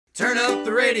Turn up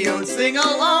the radio and sing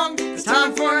along. It's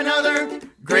time for another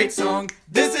great song.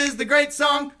 This is the Great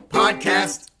Song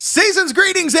Podcast. Season's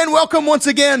greetings and welcome once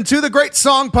again to the Great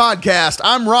Song Podcast.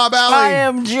 I'm Rob Alley. I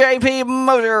am JP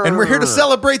Moser. And we're here to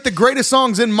celebrate the greatest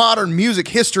songs in modern music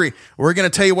history. We're going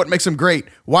to tell you what makes them great,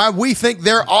 why we think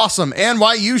they're awesome, and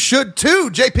why you should too.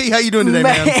 JP, how you doing today,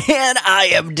 man? Man, I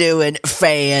am doing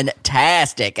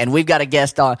fantastic. And we've got a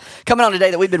guest coming on today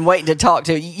that we've been waiting to talk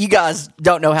to. You guys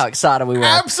don't know how excited we were.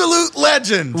 Absolute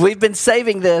legend. We've been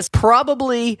saving this,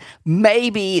 probably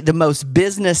maybe the most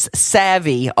business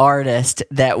savvy artist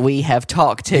that we have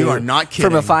talked to. You are not kidding.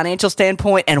 From a financial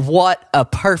standpoint, and what a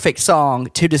perfect song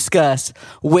to discuss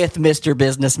with Mr.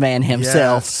 Businessman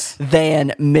himself than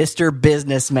Mr.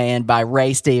 Businessman by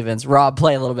Ray Stevens. Rob,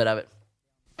 play a little bit of it.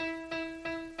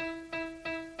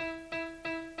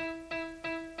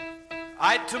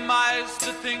 Itemize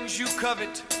the things you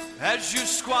covet as you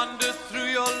squander through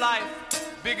your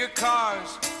life. Bigger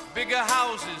cars, bigger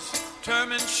houses,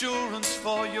 term insurance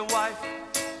for your wife.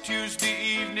 Tuesday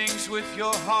evenings with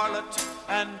your harlot,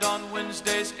 and on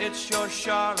Wednesdays it's your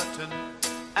charlatan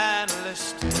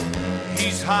analyst.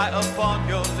 He's high up on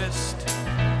your list.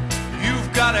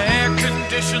 You've got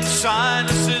air-conditioned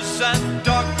sinuses and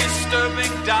dark,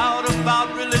 disturbing doubt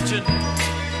about religion.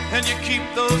 And you keep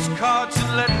those cards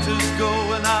and letters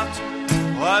going out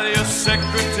while your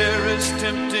secretary's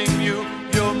tempting you.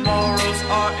 Your morals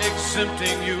are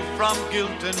exempting you from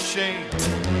guilt and shame.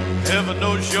 Heaven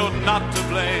knows you're not to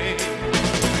blame.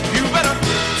 You better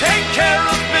take care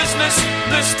of business,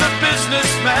 Mr.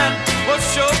 Businessman.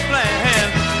 What's your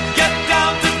plan? Get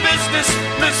down to business,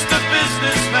 Mr.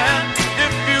 Businessman.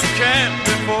 If you can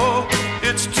before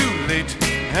it's too late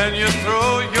and you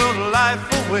throw your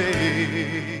life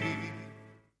away.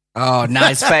 Oh,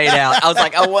 nice fade out. I was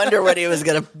like, I wonder when he was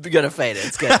gonna fade it.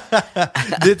 It's good.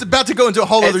 It's about to go into a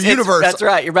whole other universe. That's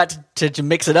right. You're about to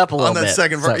mix it up a little on that bit.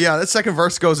 second verse. Yeah, that second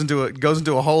verse goes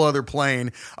into a whole other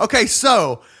plane. Okay,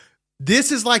 so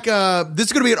this is like this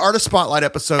is going to be an artist spotlight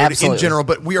episode in general,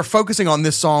 but we are focusing on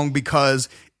this song because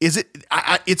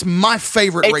it's my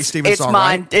favorite Ray Stevens song.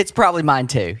 Mine. Right? It's probably mine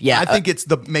too. Yeah, I think it's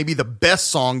maybe the best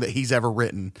song that he's ever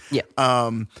written. Yeah,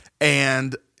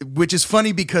 and which is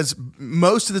funny because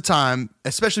most of the time,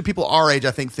 especially people our age,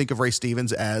 I think of Ray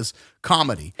Stevens as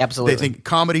comedy. Absolutely. They think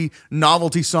comedy,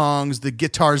 novelty songs, the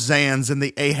Guitar Zans and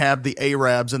the Ahab, the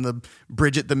Arabs, and the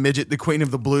Bridget, the Midget, the Queen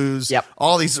of the Blues. Yep.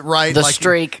 All these, right? The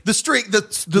Streak.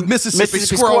 The Mississippi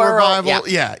Squirrel Revival.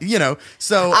 Yeah. You know.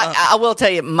 So I will tell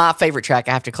you, my favorite track,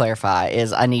 I have to clarify,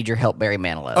 is I Need Your Help, Barry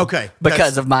Manilow. Okay.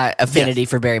 Because of my affinity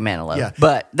for Barry Manilow. Yeah.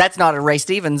 But that's not a Ray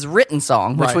Stevens written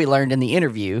song, which Right. we learned in the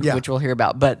interview, which we'll hear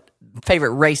about. But favorite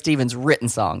Ray Stevens written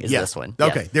song is this one.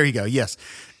 Okay, there you go. Yes.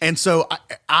 And so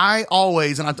I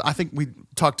always, and I think we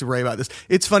talked to Ray about this.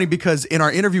 It's funny because in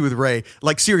our interview with Ray,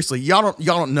 like seriously, y'all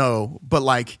don't know, but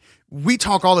like we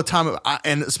talk all the time,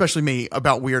 and especially me,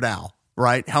 about Weird Al,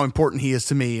 right? How important he is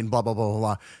to me, and blah blah blah blah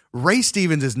blah. Ray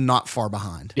Stevens is not far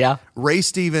behind. Yeah. Ray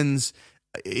Stevens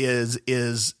is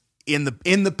in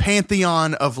the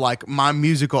pantheon of like my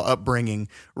musical upbringing.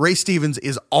 Ray Stevens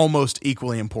is almost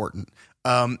equally important.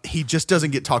 He just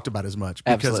doesn't get talked about as much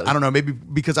because Absolutely. I don't know, maybe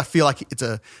because I feel like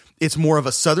it's more of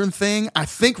a Southern thing. I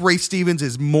think Ray Stevens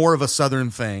is more of a Southern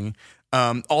thing.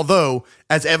 Although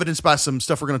as evidenced by some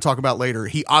stuff we're going to talk about later,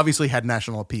 he obviously had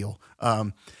national appeal.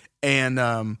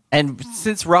 And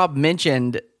since Rob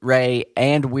mentioned Ray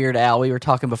and Weird Al, we were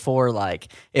talking before, like,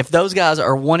 if those guys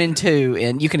are 1 and 2,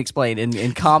 and you can explain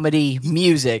in comedy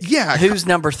music, who's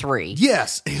number 3?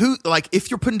 Yes. Who, like,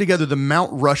 if you're putting together the Mount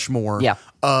Rushmore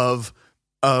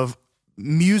of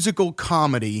musical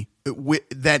comedy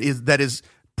that is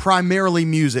primarily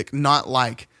music, not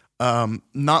like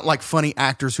funny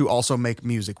actors who also make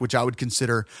music, which I would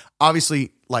consider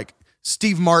obviously like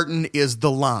Steve Martin is the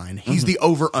line. He's the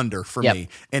over-under for me.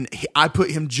 And I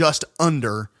put him just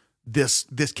under this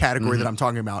category that I'm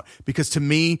talking about because to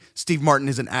me, Steve Martin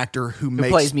is an actor who makes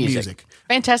plays music.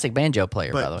 Fantastic banjo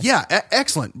player, by the way. Yeah,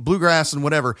 excellent. Bluegrass and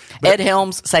whatever. Ed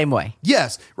Helms, same way.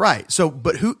 Yes, right. So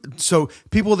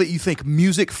people that you think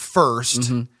music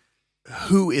first,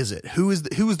 who is it? Who is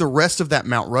the rest of that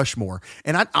Mount Rushmore?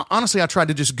 And I honestly, I tried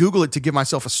to just Google it to give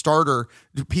myself a starter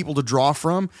to people to draw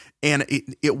from, and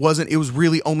it wasn't. It was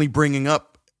really only bringing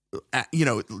up,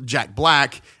 Jack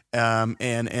Black,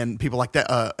 and people like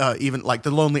that, even like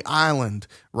the Lonely Island,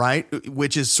 right?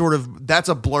 Which is sort of, that's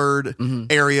a blurred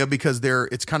area because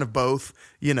it's kind of both,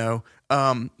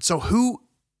 So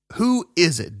Who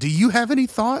is it? Do you have any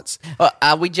thoughts?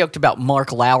 We joked about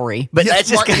Mark Lowry, but that's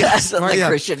just because of the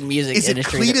Christian music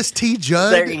industry. Is it Cletus T.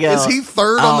 Judd? There you go. Is he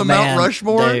third on the Mount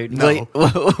Rushmore? Dude, no.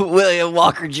 William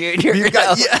Walker Jr.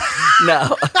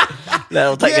 No.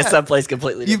 That'll take us someplace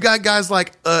completely different. You've got guys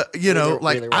like, I don't know,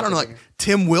 like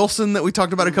Tim Wilson that we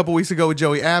talked about a couple weeks ago with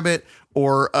Joey Abbott,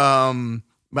 or,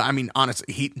 but I mean,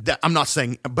 honestly, I'm not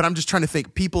saying, but I'm just trying to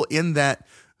think people in that.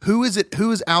 Who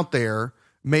is out there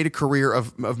made a career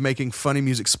of making funny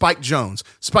music? Spike Jonze.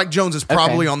 Spike Jonze is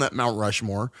probably on that Mount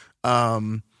Rushmore.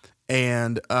 Who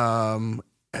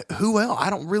else? I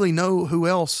don't really know who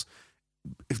else.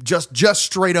 Just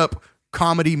straight up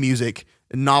comedy music,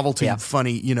 novelty,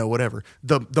 funny, whatever.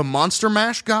 The Monster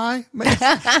Mash guy,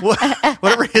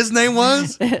 whatever his name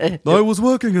was. I was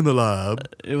working in the lab.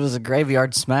 It was a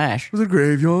graveyard smash. It was a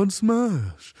graveyard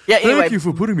smash. Yeah, anyway, thank you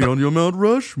for putting me on your Mount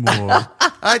Rushmore.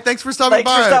 All right, thanks for stopping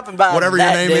by. Whatever your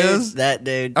name is. That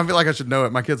dude. I feel like I should know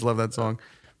it. My kids love that song.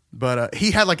 But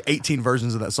he had like 18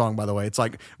 versions of that song, by the way. It's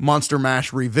like Monster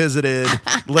Mash Revisited,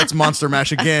 Let's Monster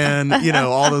Mash Again,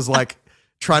 all those like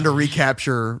trying to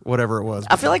recapture whatever it was.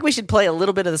 I feel like we should play a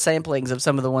little bit of the samplings of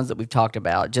some of the ones that we've talked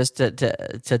about, just to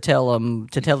tell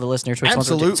the listeners which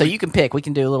ones. So you can pick. We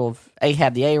can do a little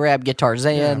Ahab the Arab, Guitar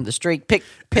Zan, The Streak. Pick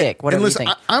whatever you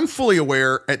think. I'm fully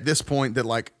aware at this point that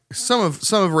like some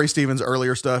of Ray Stevens'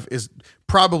 earlier stuff is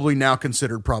probably now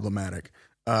considered problematic.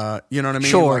 You know what I mean?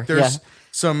 Sure. Like there's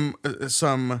some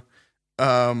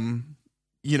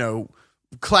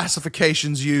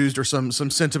classifications used or some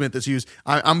sentiment that's used.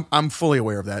 I'm fully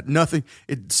aware of that.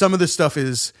 Some of this stuff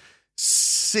is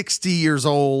 60 years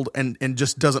old and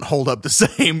just doesn't hold up the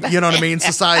same. You know what I mean?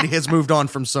 Society has moved on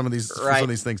from some of these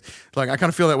things. Like I kind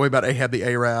of feel that way about Ahab the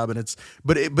Arab, and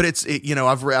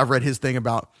I've read his thing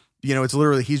about, it's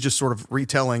literally he's just sort of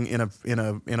retelling in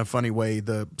a funny way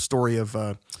the story of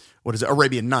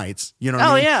Arabian Nights. You know what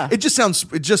I mean? Yeah. It just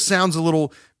sounds a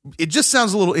little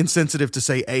insensitive to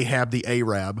say Ahab the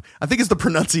Arab. I think it's the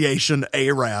pronunciation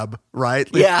Arab, right?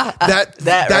 Yeah,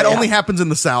 that only happens in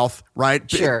the South, right?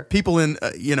 Sure. People in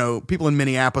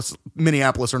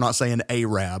Minneapolis are not saying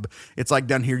Arab. It's like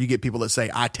down here you get people that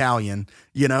say Italian.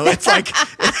 It's like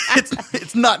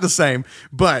it's not the same.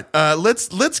 But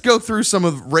let's go through some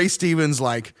of Ray Stevens'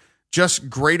 like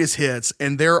just greatest hits,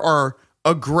 and there are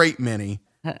a great many.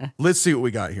 Let's see what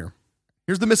we got here.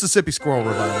 Here's the Mississippi Squirrel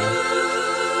Revival.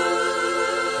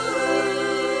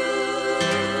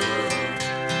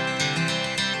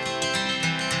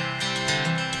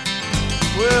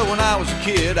 Well, when I was a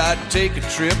kid, I'd take a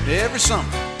trip every summer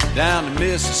down to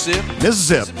Mississippi.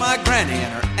 Visit my granny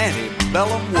and her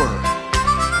antebellum world.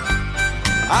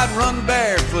 I'd run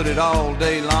barefooted all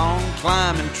day long,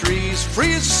 climbing trees,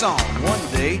 free as a song. One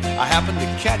day, I happened to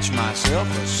catch myself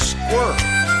a squirrel.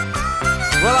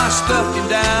 Well, I stuffed him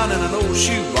down in an old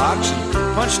shoebox and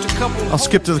punched a couple. I'll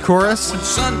skip to the chorus. When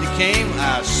Sunday came,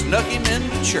 I snuck him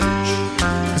into church.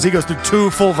 Because he goes through 2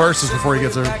 full verses before he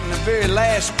gets there. Back in the very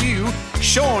last few,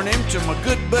 showing him to my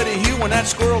good buddy Hugh. When that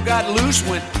squirrel got loose,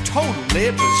 went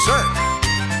totally berserk.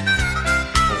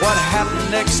 What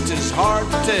happened next is hard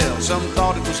to tell. Some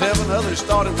thought it was heaven, others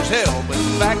thought it was hell. But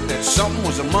the fact that something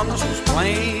was among us was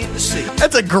plain to see.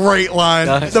 That's a great line.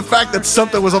 The fact that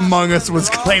something was among us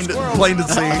was plain to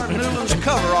see. Newland's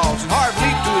coveralls and hard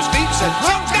leaped to his feet and said,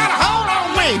 "Something's got a hold on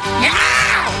me!"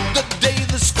 The day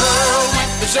the squirrel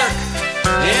went berserk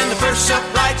in the first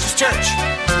self-righteous church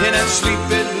in that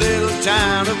sleepy little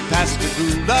town of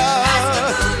Pascagoula.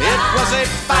 It was a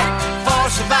fight for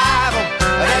survival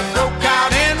that broke out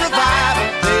in revival.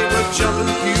 They were jumping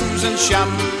pews and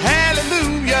shouting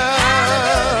hallelujah.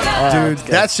 Dude,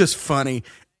 that's just funny.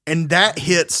 And that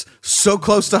hits so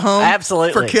close to home.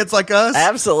 Absolutely. For kids like us.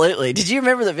 Absolutely. Did you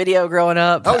remember the video growing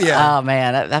up? Oh, yeah. Oh,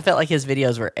 man. I felt like his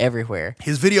videos were everywhere.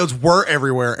 His videos were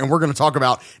everywhere, and we're going to talk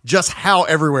about just how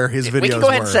everywhere his videos were. We can go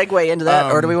ahead and segue into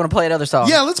that, or do we want to play another song?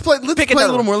 Yeah, let's play a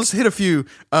little more. Let's hit a few.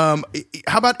 How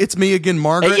about It's Me Again,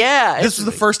 Margaret? Yeah. This was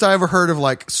the first I ever heard of,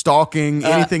 like, stalking,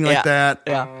 anything like that.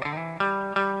 Yeah.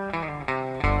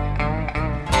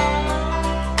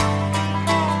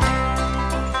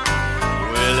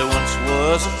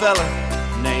 Was a fella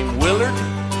named Willard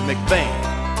McBain,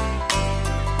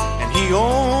 and he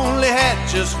only had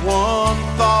just one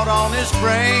thought on his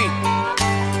brain.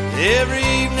 Every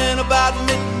evening about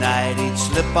midnight he'd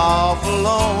slip off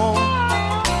alone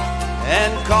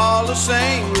and call the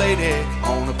same lady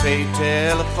on a paid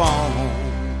telephone.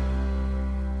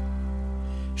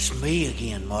 It's me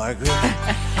again, Margaret.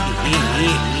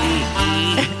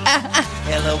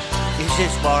 Hello, is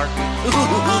this Margaret?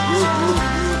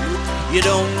 You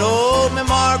don't know me,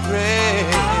 Margaret,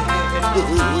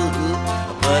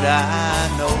 but but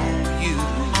I know you.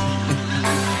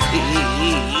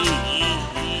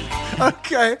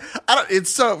 Okay, it's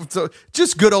so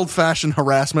just good old fashioned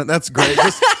harassment. That's great.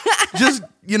 Just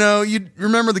you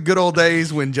remember the good old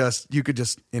days when you could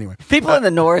just anyway. People in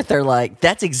the North are like,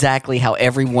 that's exactly how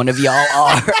every one of y'all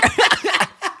are.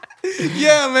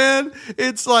 Yeah, man.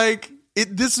 It's like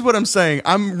this is what I'm saying.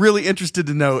 I'm really interested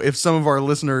to know if some of our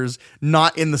listeners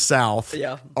not in the South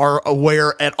are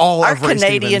aware at all our of Ray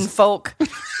Canadian Stevens. folk.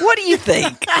 What do you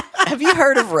think? Have you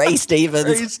heard of Ray Stevens?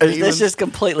 Ray Or is Stevens. this just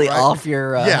completely off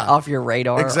your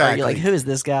radar? Exactly. Are you like, who is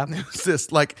this guy? It's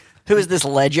just like Who is this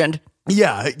legend?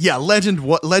 Yeah, legend.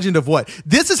 What legend of what?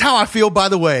 This is how I feel. By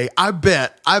the way, I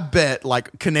bet,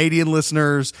 like Canadian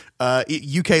listeners,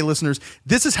 UK listeners,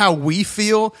 this is how we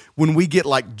feel when we get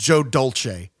like Joe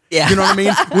Dolce. Yeah. You know what I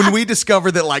mean? When we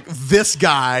discover that like this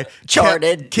guy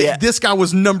charted, this guy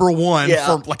was number one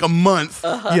for like a month.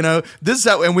 This is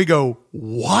how, and we go,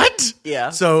 what? Yeah.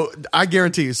 So I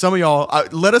guarantee you, some of y'all,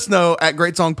 let us know at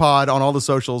Great Song Pod on all the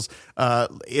socials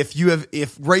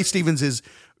if Ray Stevens is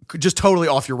just totally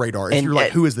off your radar. If you're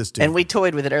like, who is this dude? And we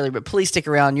toyed with it earlier, but please stick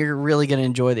around. You're really going to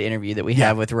enjoy the interview that we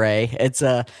have with Ray. It's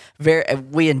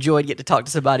we enjoyed getting to talk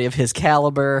to somebody of his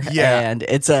caliber. Yeah. And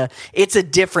it's a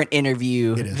different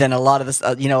interview than a lot of this.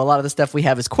 A lot of the stuff we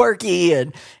have is quirky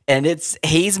and he's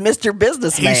Mr.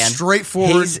 Businessman. He's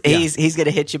straightforward. He's going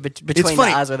to hit you between the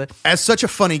eyes with it. As such a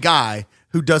funny guy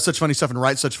who does such funny stuff and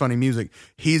writes such funny music,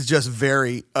 he's just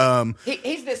very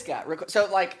he's this guy. So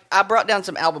like I brought down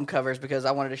some album covers because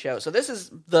I wanted to show. So this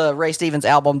is the Ray Stevens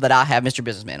album that I have Mr.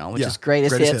 Businessman on, which is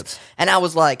greatest hits. And I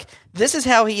was like, this is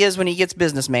how he is when he gets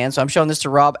Businessman. So I'm showing this to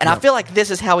Rob, and I feel like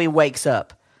this is how he wakes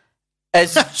up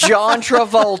as John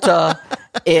Travolta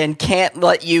in Can't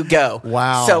Let You Go.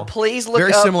 Wow. So please look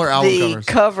very up similar album the covers.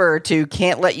 cover to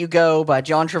Can't Let You Go by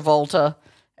John Travolta,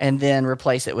 and then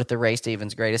replace it with the Ray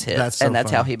Stevens greatest hits. That's so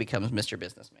that's funny. how he becomes Mr.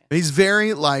 Businessman. He's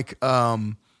very like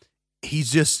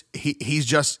he's just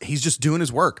doing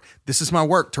his work. This is my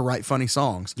work, to write funny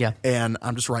songs. Yeah. And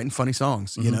I'm just writing funny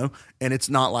songs, And it's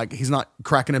not like he's not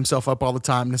cracking himself up all the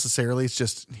time necessarily. It's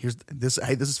just this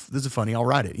is funny, I'll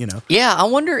write it, Yeah, I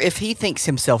wonder if he thinks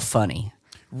himself funny.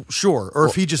 Sure, or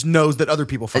if he just knows that other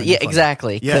people find him funny.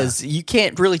 Exactly. Because you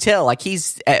can't really tell. Like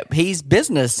he's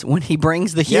business when he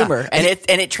brings the humor, and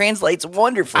it translates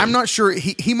wonderfully. I'm not sure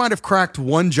he might have cracked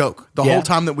one joke the whole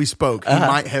time that we spoke. He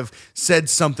might have said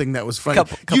something that was funny.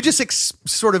 Couple. You just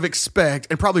sort of expect,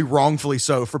 and probably wrongfully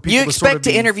so, for people you to expect sort of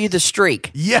to interview the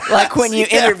Streak. Yes, like when you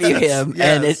interview him,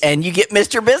 yes. and you get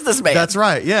Mr. Businessman. That's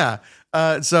right. Yeah.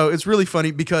 So it's really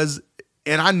funny because.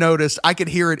 And I noticed I could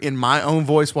hear it in my own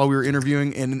voice while we were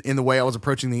interviewing, and in the way I was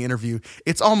approaching the interview.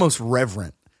 It's almost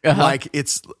reverent. Like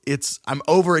it's I'm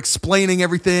over explaining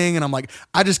everything, and I'm like,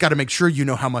 I just got to make sure you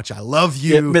know how much I love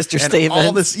you, Mr. and Stevens.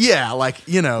 all this,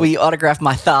 Will you autograph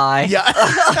my thigh?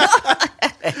 Yeah.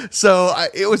 So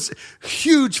it was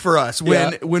huge for us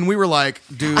when we were like,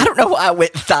 dude, I don't know why I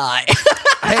went thigh.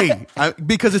 Hey,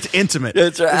 because it's intimate.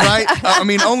 That's right. I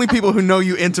mean, only people who know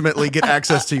you intimately get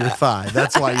access to your thigh.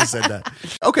 That's why you said that.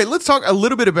 Okay, let's talk a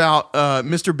little bit about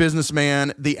Mr.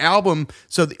 Businessman, the album.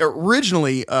 So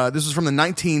originally, this was from the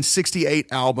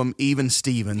 1968 album, Even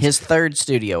Stevens. His third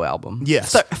studio album.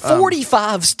 Yes.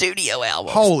 45 studio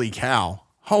albums. Holy cow.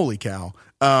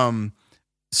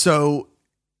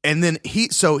 And then he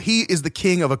is the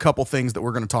king of a couple things that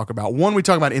we're going to talk about. One we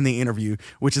talk about in the interview,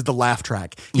 which is the laugh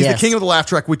track. He's the king of the laugh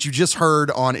track, which you just heard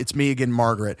on It's Me Again,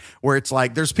 Margaret, where it's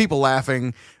like there's people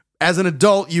laughing. As an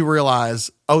adult, you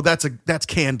realize, oh, that's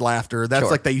canned laughter.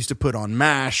 That's like they used to put on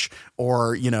MASH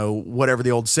or whatever the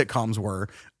old sitcoms were.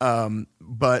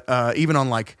 But even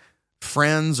on like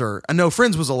Friends, or I know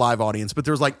Friends was a live audience, but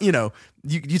there was like,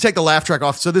 you take the laugh track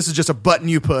off. So this is just a button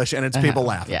you push and it's people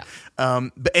laughing. Yeah.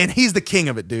 And he's the king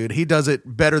of it, dude. He does it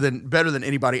better than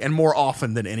anybody and more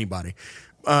often than anybody.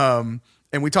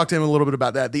 And we talked to him a little bit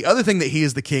about that. The other thing that he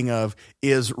is the king of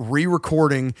is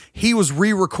re-recording. He was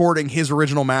re-recording his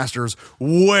original masters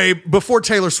way before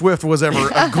Taylor Swift was ever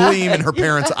a gleam in her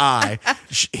parents' eye.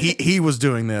 He was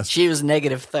doing this. She was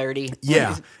 -30.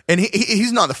 Yeah. And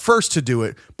he's not the first to do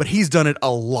it, but he's done it a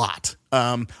lot.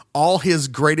 All his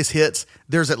greatest hits,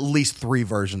 there's at least 3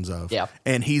 versions of. Yeah.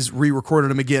 And he's re-recorded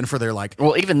them again for their like.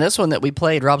 Well, even this one that we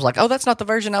played, Rob's like, oh, that's not the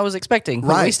version I was expecting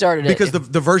when we started it. Because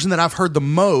the version that I've heard the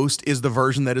most is the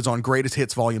version that is on Greatest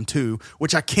Hits Volume 2,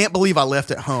 which I can't believe I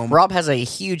left at home. Rob has a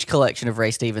huge collection of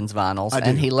Ray Stevens vinyls,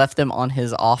 and he left them on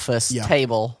his office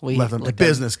table. We left them at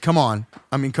business. Come on.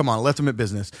 I mean, come on. Left them at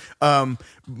business.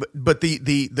 But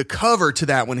the cover to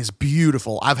that one is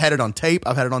beautiful. I've had it on tape.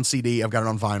 I've had it on CD. I've got it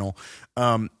on vinyl.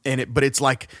 But it's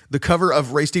like the cover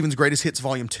of Ray Stevens' Greatest Hits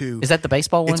Volume 2. Is that the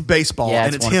baseball one? It's baseball, yeah,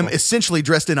 and it's wonderful. him essentially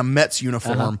dressed in a Mets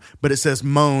uniform, but it says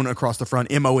Moan across the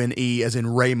front, Mone, as in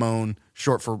Ray Moan,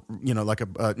 short for, like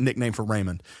a nickname for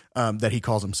Raymond, that he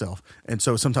calls himself. And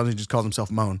so sometimes he just calls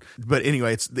himself Moan. But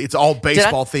anyway, it's all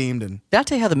baseball themed. And did I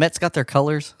tell you how the Mets got their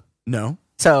colors? No.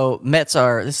 So Mets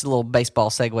are, this is a little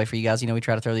baseball segue for you guys. We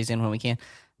try to throw these in when we can.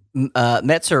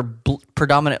 Mets are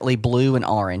predominantly blue and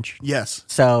orange. Yes.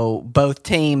 So both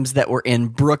teams that were in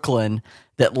Brooklyn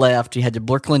that left, you had the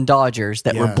Brooklyn Dodgers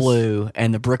that were blue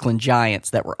and the Brooklyn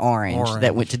Giants that were orange.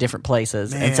 That went to different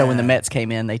places. Man. And so when the Mets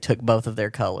came in, they took both of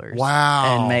their colors.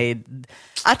 Wow. And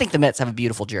I think the Mets have a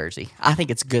beautiful jersey. I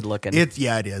think it's good looking. It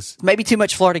is. Maybe too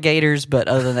much Florida Gators, but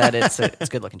other than that, it's a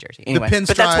good looking jersey. Anyway, the pinstripes,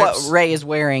 but that's what Ray is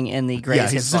wearing in the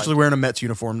greatest. Yeah, he's essentially wearing a Mets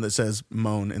uniform that says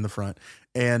Moan in the front.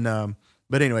 And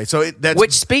but anyway, so that's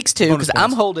which speaks to, because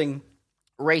I'm holding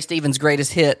Ray Stevens'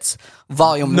 Greatest Hits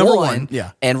Volume Number 1,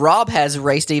 yeah, and Rob has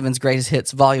Ray Stevens' Greatest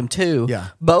Hits Volume 2, yeah,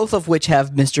 both of which have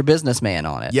Mr. Businessman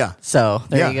on it. Yeah, so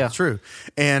there you go. True.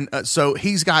 And so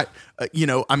he's got,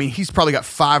 he's probably got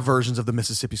 5 versions of the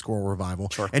Mississippi Squirrel Revival.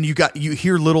 Sure. And you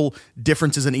hear little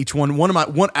differences in each one. One of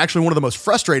the most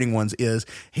frustrating ones is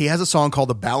he has a song called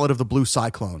 "The Ballad of the Blue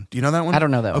Cyclone." Do you know that one? I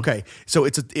don't know that one. Okay, so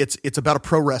it's about a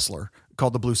pro wrestler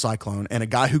called the Blue Cyclone, and a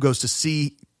guy who goes to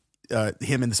see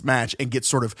him in this match and gets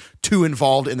sort of too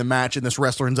involved in the match, and this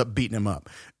wrestler ends up beating him up.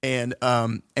 And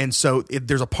so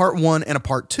there's a part 1 and a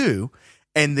part 2,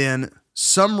 and then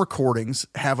some recordings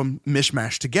have them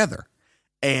mishmashed together.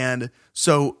 And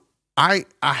so I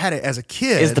had it as a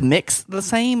kid. Is the mix the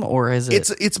same, or is it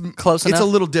it's close enough? It's a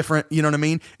little different, you know what I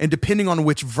mean? And depending on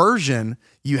which version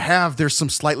you have, there's some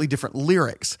slightly different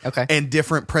lyrics, and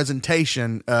different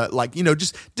presentation,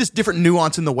 just different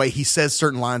nuance in the way he says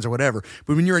certain lines or whatever.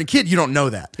 But when you're a kid, you don't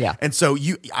know that. Yeah. And so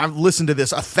I've listened to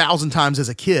this 1,000 times as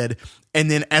a kid,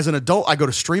 and then as an adult, I go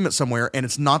to stream it somewhere, and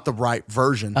it's not the right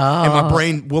version, and my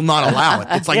brain will not allow it.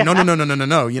 It's like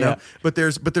no, you know. But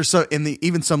there's so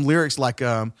even some lyrics like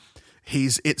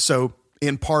so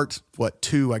in part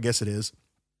 2, I guess it is,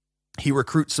 he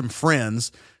recruits some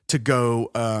friends to go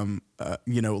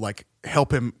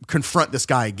help him confront this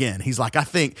guy again. He's like, I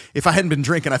think if I hadn't been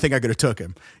drinking, I think I could have took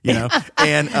him,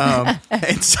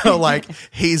 and so like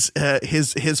his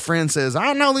friend says,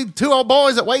 I know these 2 old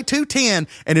boys that weigh 210,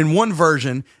 and in one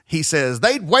version he says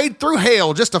they'd wade through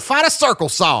hell just to fight a circle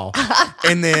saw,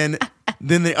 and then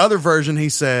the other version he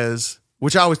says,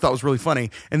 which I always thought was really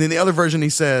funny, and then the other version he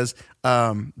says,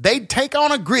 they'd take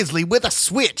on a grizzly with a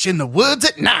switch in the woods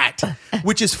at night,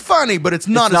 which is funny, but it's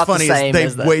not as funny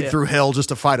as they wade through hell just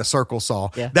to fight a circle saw.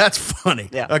 Yeah. That's funny.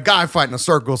 Yeah. A guy fighting a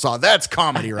circle saw, that's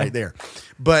comedy right there.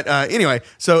 But anyway,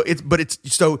 so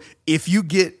if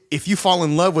you fall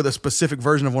in love with a specific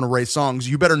version of one of Ray's songs,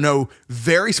 you better know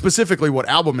very specifically what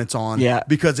album it's on,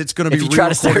 because it's going to be try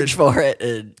to search for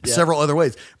it several other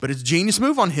ways. But it's genius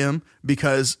move on him,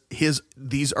 because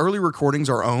these early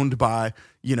recordings are owned by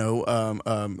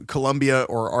Columbia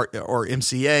or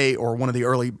MCA or one of the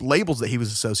early labels that he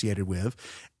was associated with.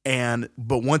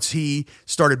 But once he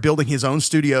started building his own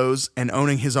studios and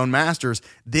owning his own masters,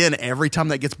 then every time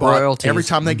that gets bought, royalties, every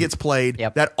time that gets played,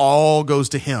 that all goes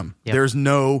to him. Yep. There's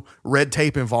no red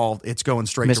tape involved. It's going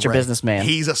straight to Mr. Ray. Businessman.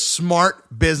 He's a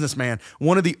smart businessman,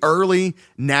 one of the early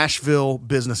Nashville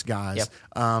business guys,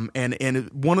 and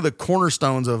one of the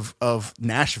cornerstones of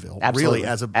Nashville, really,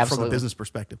 from a business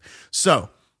perspective. So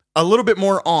a little bit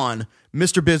more on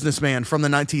Mr. Businessman from the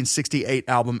 1968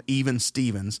 album Even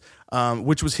Stevens,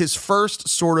 which was his first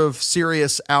sort of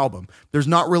serious album. There's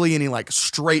not really any like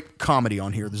straight comedy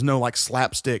on here. There's no like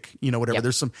slapstick, whatever.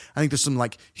 Yep. I think there's some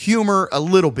like humor a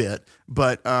little bit,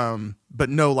 but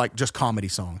no like just comedy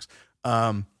songs.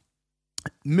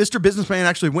 Mr. Businessman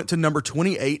actually went to number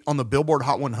 28 on the Billboard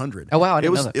Hot 100. Oh wow, it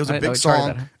was a big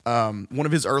song, one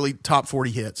of his early top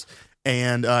 40 hits,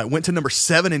 and went to number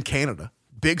 7 in Canada.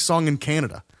 Big song in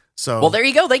Canada. So, well, there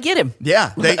you go. They get him.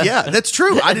 Yeah, that's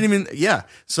true. I didn't even. Yeah.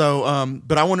 So,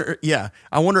 but I wonder. Yeah,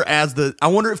 I wonder if the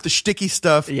shticky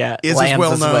stuff is as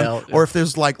well known, or if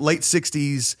there's like late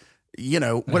 '60s,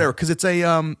 whatever. Because it's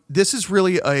a. This is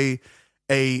really a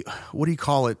what do you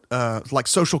call it? Like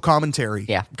social commentary,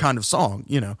 kind of song.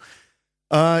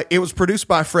 It was produced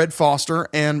by Fred Foster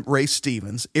and Ray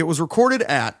Stevens. It was recorded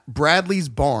at Bradley's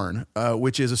Barn,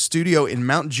 which is a studio in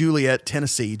Mount Juliet,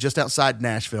 Tennessee, just outside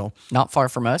Nashville. Not far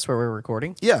from us where we're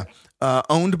recording. Yeah.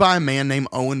 Owned by a man named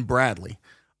Owen Bradley.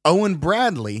 Owen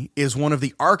Bradley is one of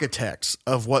the architects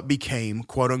of what became,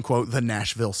 quote unquote, the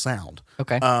Nashville sound.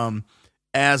 Okay.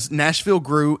 As Nashville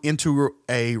grew into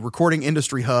a recording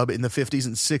industry hub in the 50s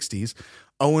and 60s,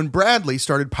 Owen Bradley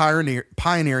started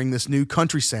pioneering this new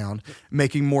country sound,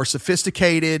 making more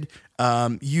sophisticated,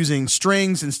 using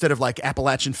strings instead of like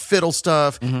Appalachian fiddle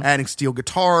stuff, adding steel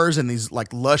guitars and these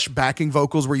like lush backing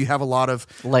vocals where you have a lot of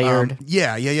layered.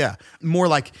 More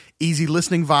like easy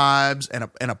listening vibes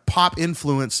and a pop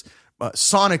influence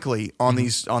sonically on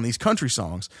these country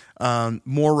songs.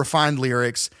 More refined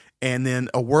lyrics. And then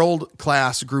a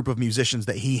world-class group of musicians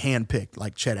that he handpicked,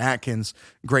 like Chet Atkins,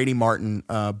 Grady Martin,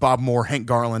 Bob Moore, Hank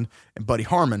Garland, and Buddy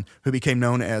Harman, who became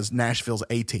known as Nashville's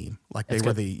A-Team. Like they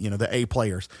were the A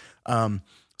players.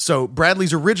 So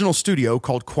Bradley's original studio,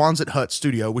 called Quonset Hut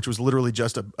Studio, which was literally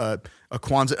just a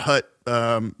Quonset Hut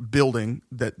building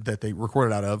that they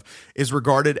recorded out of, is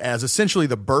regarded as essentially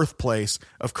the birthplace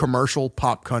of commercial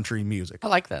pop country music. I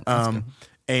like that.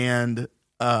 And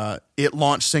it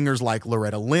launched singers like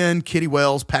Loretta Lynn, Kitty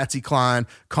Wells, Patsy Cline,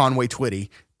 Conway Twitty,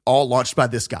 all launched by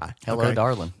this guy. Hello,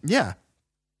 darling. Yeah.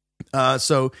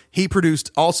 So he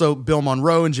produced also Bill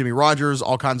Monroe and Jimmy Rogers,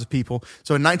 all kinds of people.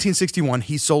 So in 1961,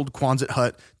 he sold Quonset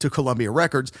Hut to Columbia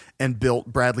Records and built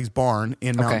Bradley's Barn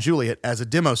in Mount Juliet as a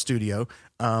demo studio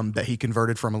that he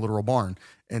converted from a literal barn.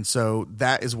 And so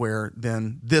that is where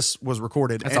then this was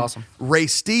recorded. That's awesome. Ray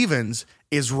Stevens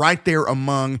is right there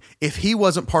among, if he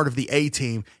wasn't part of the A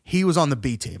team, he was on the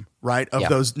B team, right? Of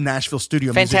those Nashville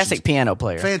studio musicians. Fantastic piano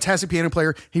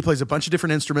player. He plays a bunch of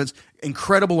different instruments.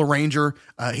 Incredible arranger.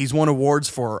 He's won awards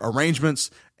for arrangements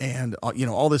and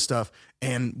all this stuff.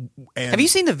 And have you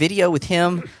seen the video with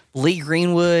him, Lee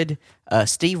Greenwood,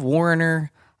 Steve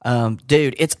Wariner?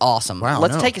 Dude, it's awesome. Wow,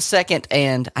 Let's take a second,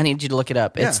 and I need you to look it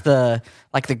up. It's the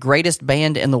greatest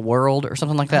band in the world or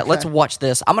something like that. Let's watch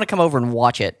this. I'm going to come over and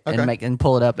watch it and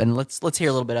pull it up, and let's hear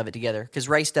a little bit of it together, because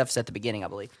Ray stuff's at the beginning, I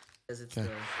believe. Good evening.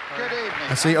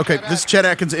 I see. Okay, this is Chet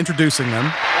Atkins introducing them.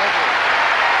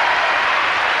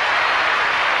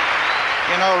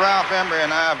 You know, Ralph Embry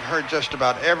and I have heard just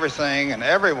about everything and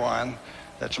everyone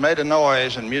that's made a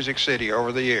noise in Music City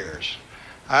over the years.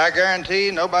 I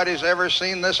guarantee nobody's ever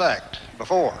seen this act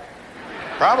before.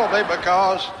 Probably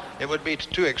because it would be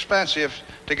too expensive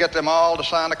to get them all to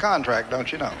sign a contract,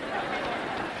 don't you know?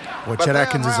 Well, Chet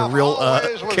Atkins is a real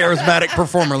charismatic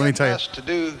performer, let me tell you. To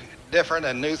do different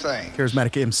and new things.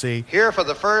 Charismatic MC. Here for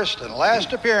the first and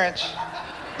last appearance,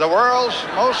 the world's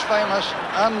most famous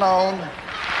unknown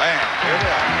band. Here they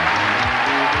are.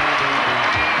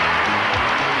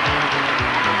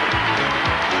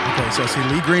 So I see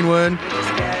Lee Greenwood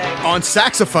on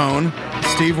saxophone,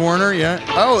 Steve Wariner,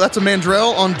 Oh, that's a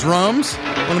Mandrell on drums,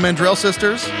 one of the Mandrell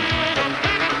sisters.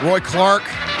 Roy Clark,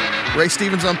 Ray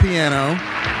Stevens on piano.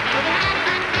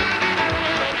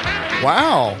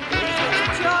 Wow.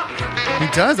 He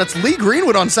does. That's Lee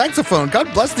Greenwood on saxophone.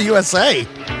 God bless the USA.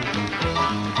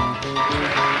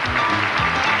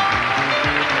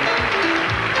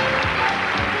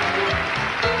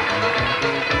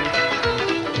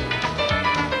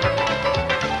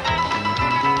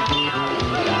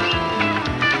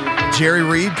 Jerry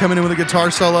Reed coming in with a guitar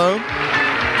solo.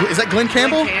 Is that Glenn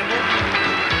Campbell?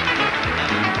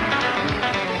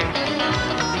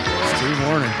 Steve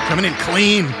Wariner coming in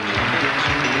clean.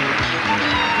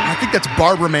 I think that's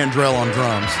Barbara Mandrell on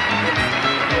drums.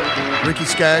 Ricky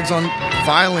Skaggs on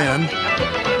violin.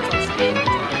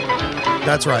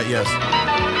 That's right, yes.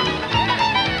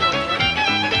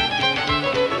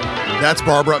 That's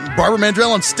Barbara Mandrell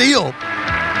on steel.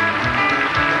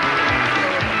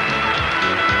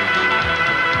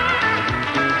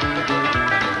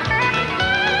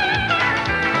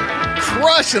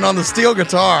 Crushing on the steel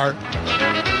guitar.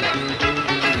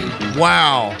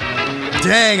 Wow.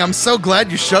 Dang, I'm so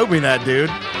glad you showed me that, dude.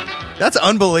 That's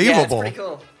unbelievable. Yeah, it's pretty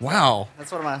cool. Wow.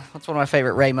 That's one of my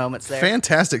favorite Ray moments there.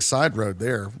 Fantastic side road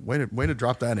there. Way to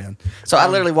drop that in. So I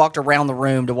literally walked around the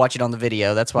room to watch it on the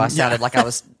video. That's why I sounded like I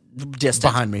was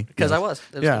distant. Behind me. Because I was.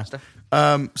 It was good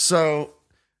stuff. So,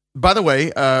 by the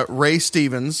way, Ray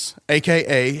Stevens,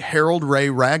 a.k.a. Harold Ray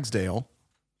Ragsdale.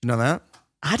 You know that?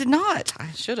 I did not. I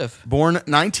should have. Born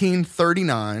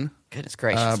 1939. Goodness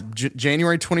gracious.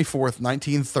 January 24th,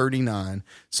 1939.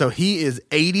 So he is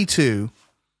 82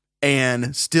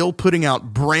 and still putting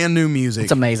out brand new music.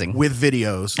 It's amazing. With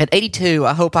videos. At 82,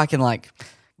 I hope I can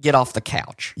get off the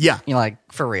couch. Yeah.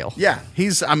 For real. Yeah.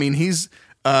 We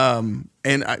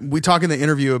talk in the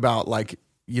interview about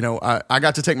I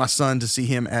got to take my son to see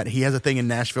him he has a thing in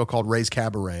Nashville called Ray's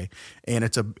Cabaret, and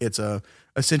it's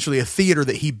essentially a theater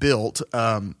that he built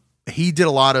he did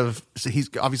a lot of, he's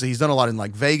done a lot in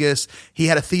like Vegas. He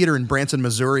had a theater in Branson,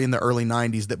 Missouri in the early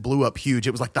 90s that blew up huge.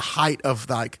 It was like the height of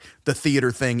like the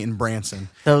theater thing in Branson.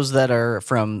 Those that are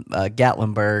from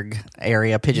Gatlinburg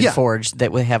area, Pigeon Forge,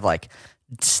 that would have like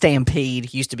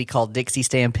Stampede, used to be called Dixie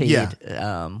Stampede,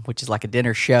 which is like a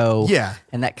dinner show,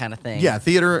 and that kind of thing. Yeah,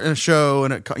 theater and a show,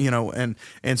 and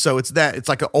and so it's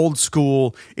like an old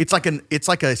school. It's like a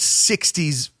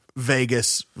 60s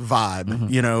Vegas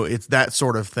vibe, it's that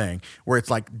sort of thing where it's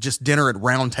like just dinner at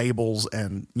round tables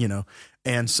and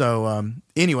so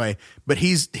anyway, but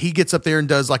he gets up there and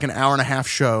does like an hour and a half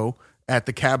show at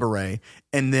the Cabaret,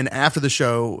 and then after the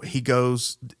show he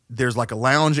goes, there's like a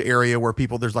lounge area where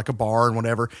there's like a bar and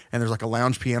whatever, and there's like a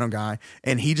lounge piano guy,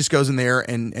 and he just goes in there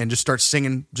and just starts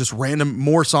singing just random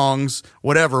more songs,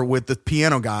 whatever, with the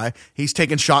piano guy. He's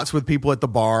taking shots with people at the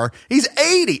bar. He's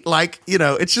 80,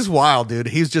 it's just wild, dude.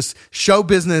 He's just show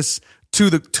business to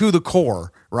the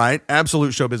core, right?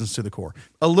 Absolute show business to the core.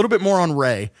 A little bit more on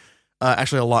Ray.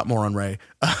 Actually, a lot more on Ray.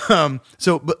 But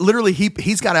literally,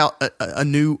 he's got out a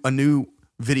new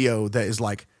video that is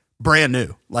like brand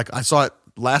new. Like I saw it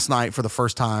last night for the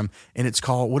first time, and it's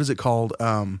called, what is it called?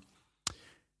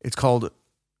 It's called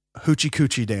Hoochie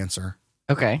Coochie Dancer.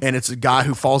 Okay, and it's a guy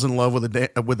who falls in love with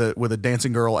a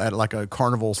dancing girl at like a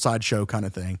carnival sideshow kind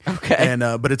of thing. Okay, and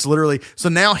but it's literally, so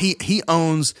now he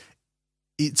owns.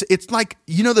 It's like,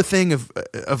 the thing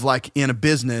of like in a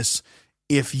business,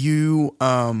 if you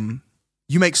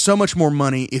you make so much more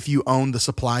money if you own the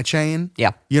supply chain.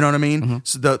 Yeah. You know what I mean?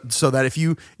 Mm-hmm. So that if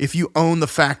you own the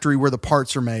factory where the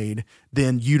parts are made,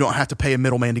 then you don't have to pay a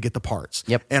middleman to get the parts.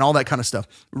 Yep. And all that kind of stuff.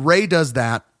 Ray does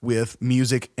that with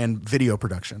music and video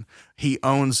production. He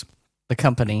owns the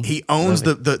company. He owns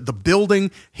the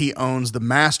building. He owns the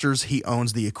masters. He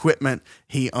owns the equipment.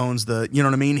 He owns the, you know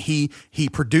what I mean? He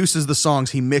produces the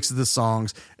songs. He mixes the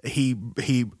songs. He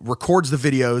records the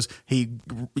videos. He,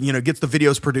 gets the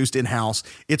videos produced in-house.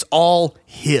 It's all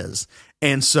his.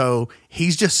 And so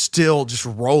he's just still just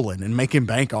rolling and making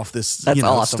bank off this,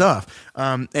 awesome stuff.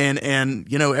 And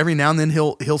every now and then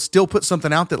he'll still put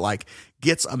something out that like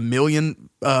gets 1 million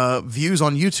views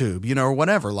on YouTube, or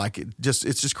whatever. Like it's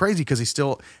just crazy because he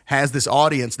still has this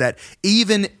audience that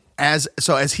even as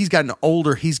he's gotten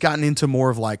older, he's gotten into more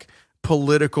of like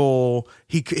political.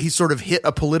 He sort of hit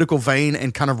a political vein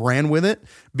and kind of ran with it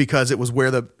because it was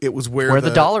where the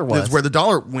dollar was. It's where the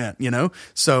dollar went,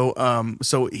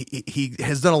 So he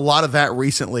has done a lot of that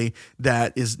recently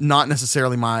that is not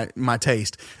necessarily my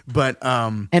taste, but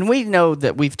and we know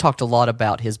that we've talked a lot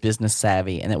about his business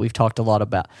savvy, and that we've talked a lot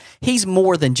about he's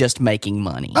more than just making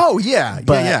money. Oh yeah,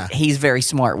 but he's very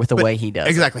smart with the way he does.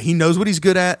 Exactly, he knows what he's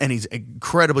good at, and he's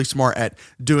incredibly smart at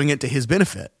doing it to his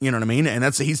benefit. You know what I mean? And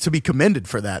he's to be commended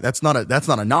for that. That's not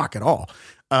a knock at all.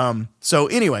 So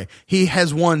anyway, he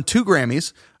has won 2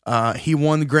 Grammys. He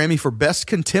won the Grammy for Best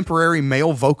Contemporary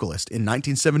Male Vocalist in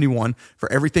 1971 for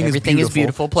Everything is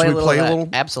Beautiful. Play a little.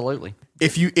 Absolutely.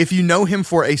 If you know him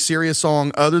for a serious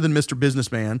song other than Mr.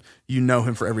 Businessman, you know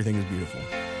him for Everything is Beautiful.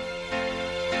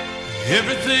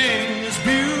 Everything is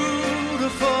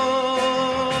beautiful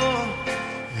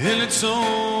in its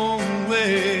own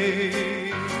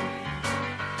way,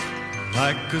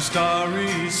 like a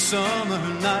starry summer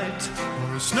night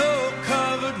or a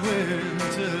snow-covered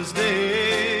winter's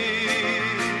day.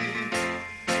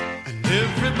 And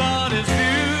everybody's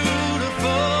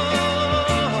beautiful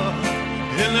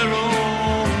in their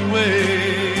own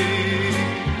way.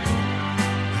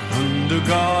 And under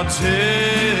God's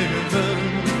heaven,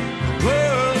 the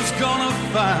world's gonna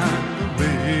find a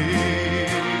way.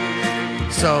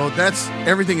 So that's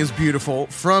Everything is Beautiful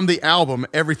from the album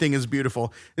Everything is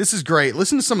Beautiful. This is great.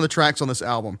 Listen to some of the tracks on this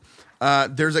album.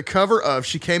 There's a cover of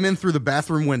She Came In Through the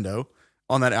Bathroom Window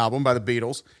on that album by the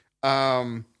Beatles.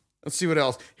 Let's see what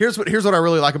else. Here's what I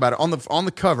really like about it. On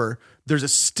the cover, there's a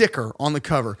sticker on the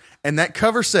cover, and that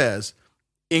cover says,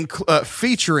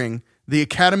 featuring the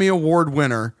Academy Award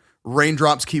winner,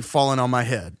 Raindrops Keep Falling on My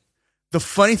Head. The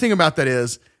funny thing about that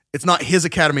is, it's not his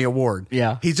Academy Award.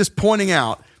 Yeah. He's just pointing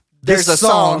out there's a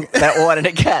song that won an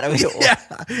Academy Award. Yeah,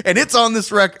 and it's on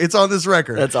this record.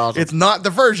 That's awesome. It's not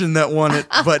the version that won it,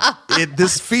 but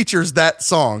this features that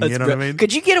song. That's, you know what I mean?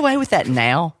 Could you get away with that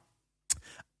now?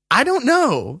 I don't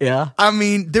know. Yeah. I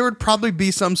mean, there would probably be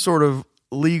some sort of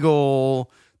legal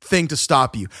thing to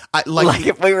stop you. Like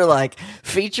if we were like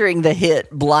featuring the hit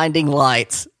Blinding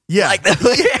Lights. Yeah. Like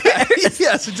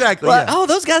yes, exactly. Like, yeah. Oh,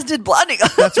 those guys did Blinding.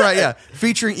 That's right. Yeah.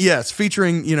 Featuring,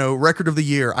 Record of the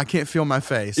Year. I Can't Feel My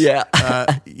Face. Yeah.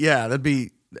 Yeah. That'd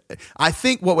be, I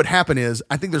think what would happen is,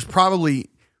 I think there's probably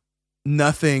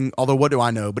nothing, although what do I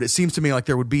know, but it seems to me like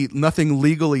there would be nothing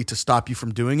legally to stop you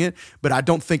from doing it, but I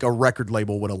don't think a record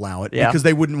label would allow it because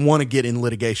they wouldn't want to get in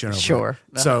litigation over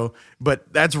it. So,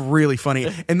 but that's really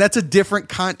funny. And that's a different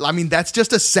kind, I mean, that's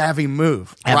just a savvy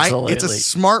move, right? It's a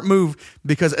smart move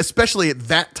because especially at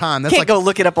that time, that's can't go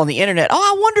look it up on the internet. Oh,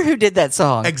 I wonder who did that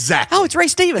song. Exactly. Oh, it's Ray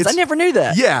Stevens. I never knew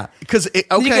that. Yeah. Because, you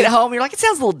get home, you're like, it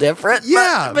sounds a little different.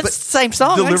 Yeah. But it's the same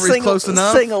song. Delivery's close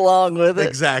enough. Sing along with it.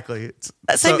 Exactly.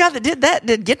 That same guy that did that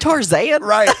did Guitar Zan.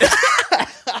 Right.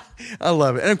 I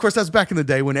love it. And of course, that's back in the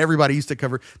day when everybody used to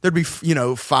cover, there'd be,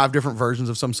 5 different versions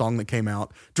of some song that came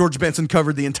out. George Benson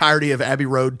covered the entirety of Abbey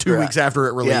Road 2 weeks after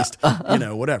it released,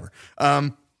 whatever.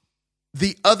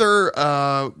 The other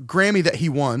Grammy that he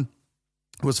won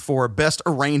was for Best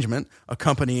Arrangement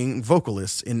Accompanying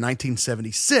Vocalists in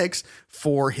 1976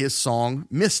 for his song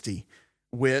Misty,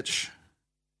 which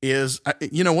is,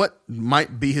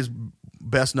 might be his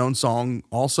best known song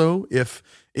also. If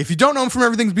you don't know him from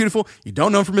Everything's Beautiful, you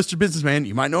don't know him from Mr. Businessman,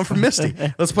 you might know him from Misty.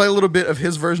 Let's play a little bit of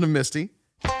his version of Misty.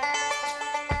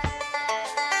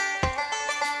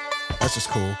 That's just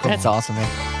cool. That's awesome, man.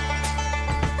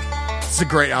 It's a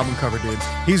great album cover, dude.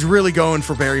 He's really going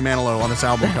for Barry Manilow on this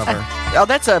album cover. Oh,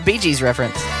 that's a Bee Gees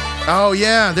reference. Oh,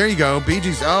 yeah. There you go. Bee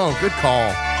Gees. Oh, good call.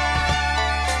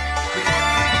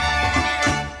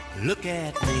 Look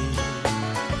at me.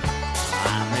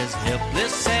 I'm as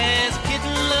helpless as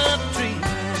kitten love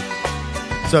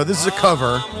tree. So this is a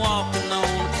cover. I'm walking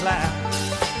on clouds.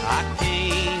 I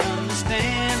can't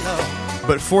understand.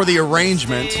 But for the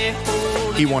arrangement,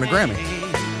 he won a Grammy.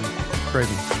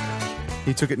 Crazy.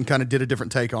 He took it and kind of did a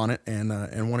different take on it and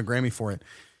won a Grammy for it.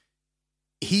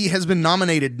 He has been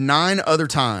nominated 9 other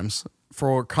times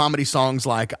for comedy songs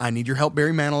like I Need Your Help,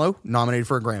 Barry Manilow, nominated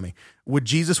for a Grammy. Would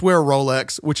Jesus Wear a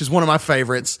Rolex, which is one of my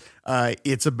favorites.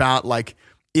 It's about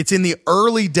it's in the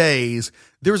early days.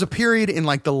 There was a period in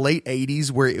the late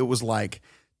 80s where it was like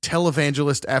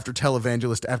televangelist after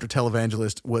televangelist after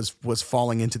televangelist was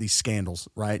falling into these scandals,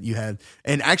 right? You had,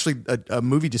 and actually a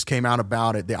movie just came out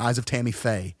about it, The Eyes of Tammy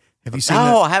Faye. Have you seen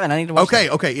that? I haven't. I need to watch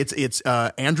that. Okay. It's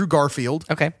Andrew Garfield.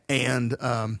 Okay. And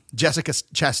Jessica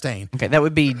Chastain. Okay, that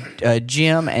would be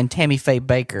Jim and Tammy Faye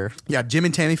Baker. Yeah, Jim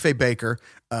and Tammy Faye Baker.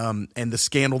 And the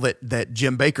scandal that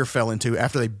Jim Baker fell into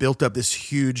after they built up this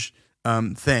huge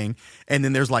thing. And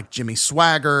then there's Jimmy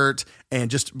Swaggart and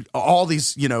just all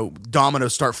these,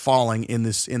 dominoes start falling in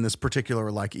this particular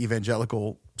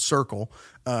evangelical circle.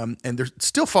 And they're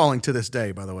still falling to this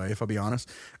day, by the way, if I'll be honest.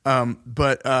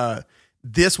 But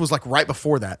this was right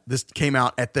before that. This came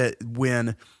out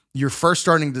when you're first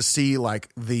starting to see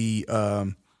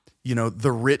the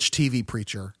rich TV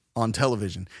preacher on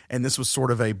television. And this was sort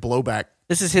of a blowback.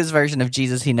 This is his version of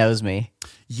Jesus, He Knows Me.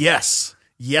 Yes,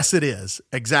 it is.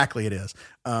 Exactly, it is.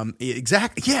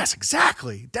 Yes,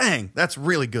 exactly. Dang, that's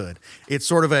really good. It's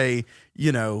sort of a,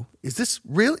 is this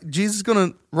real? Jesus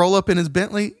going to roll up in his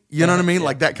Bentley? You know what I mean?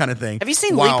 Like that kind of thing. Have you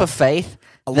seen Leap of Faith?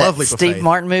 I love Leap of Faith. Steve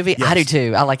Martin movie? Yes. I do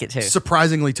too. I like it too.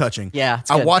 Surprisingly touching. Yeah,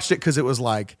 I watched it because it was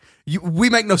we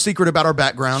make no secret about our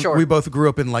background. Sure. We both grew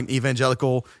up in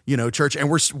evangelical, church, and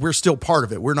we're still part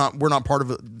of it. We're not part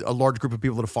of a large group of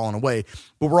people that have fallen away,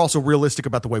 but we're also realistic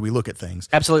about the way we look at things.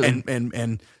 Absolutely.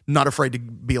 And not afraid to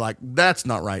be that's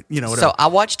not right. Whatever. So I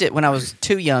watched it when I was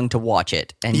too young to watch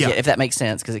it, and if that makes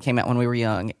sense, because it came out when we were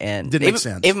young, and didn't make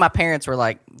sense. Even my parents were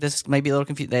like, "This may be a little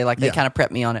confused." They kind of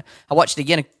prepped me on it. I watched it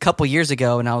again a couple years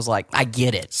ago, and I was like, "I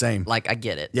get it." Same. I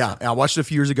get it. Yeah, I watched it a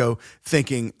few years ago,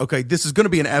 thinking, "Okay, this is going to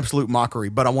be an absolute mockery,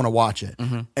 but I want to watch it."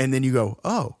 Mm-hmm. And then you go,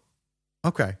 "Oh,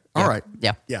 okay, all right,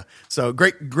 yeah." So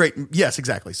great. Yes,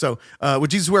 exactly. So with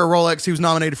Jesus Wear a Rolex, he was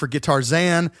nominated for Guitar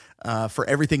Zan, for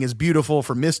Everything Is Beautiful,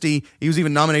 for Misty. He was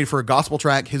even nominated for a gospel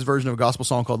track, his version of a gospel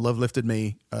song called Love Lifted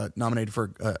Me, nominated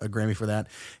for a Grammy for that.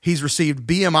 He's received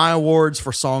BMI awards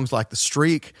for songs like The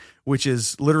Streak, which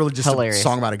is literally just a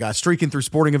song about a guy streaking through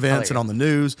sporting events and on the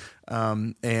news.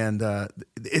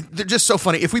 They're just so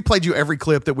funny. If we played you every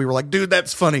clip that we were like, dude,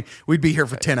 that's funny, we'd be here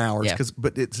for 10 hours.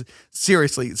 But it's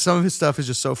seriously, some of his stuff is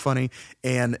just so funny.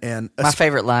 And my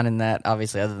favorite line in that,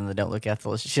 obviously, other than the "Don't Look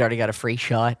Ethel," is she already got a free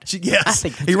shot. Yes,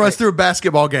 he runs through a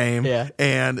basketball game. Yeah,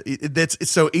 and that's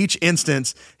so each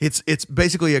instance, it's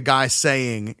basically a guy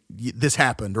saying this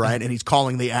happened, right, and he's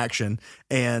calling the action,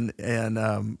 and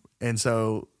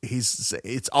so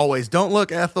it's always "Don't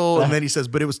look, Ethel," and then he says,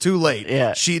 "But it was too late.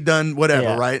 Yeah, she done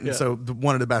whatever, right?" And so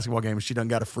one of the basketball games, she done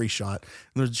got a free shot.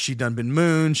 She done been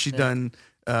mooned. She done.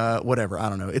 Whatever. I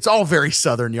don't know. It's all very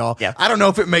Southern, y'all. Yeah. I don't know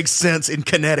if it makes sense in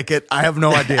Connecticut. I have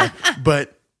no idea,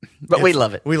 but we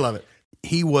love it. We love it.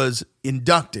 He was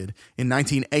inducted in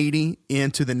 1980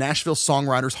 into the Nashville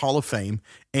Songwriters Hall of Fame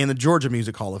and the Georgia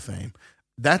Music Hall of Fame.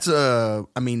 that's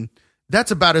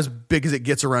that's about as big as it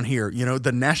gets around here. You know,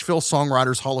 the Nashville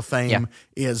Songwriters Hall of Fame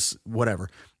is whatever.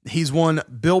 He's won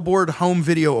Billboard Home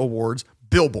Video Awards.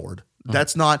 Billboard.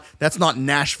 That's not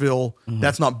Nashville.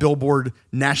 That's not Billboard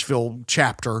Nashville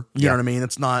chapter. You know what I mean?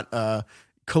 It's not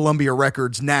Columbia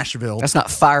Records Nashville. That's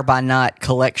not Fire by Night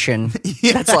collection.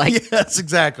 That's like yes,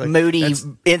 exactly. Moody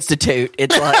Institute.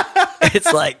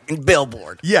 It's like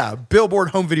Billboard. Yeah, Billboard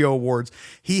Home Video Awards.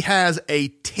 He has a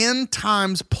 10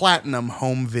 times platinum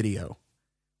home video.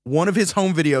 One of his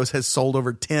home videos has sold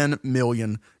over 10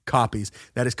 million copies.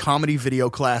 That is Comedy Video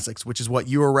Classics, which is what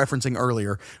you were referencing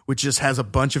earlier, which just has a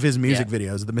bunch of his music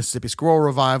videos. The Mississippi Squirrel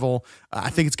Revival.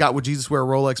 I think it's got Would Jesus Wear a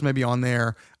Rolex maybe on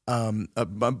there. A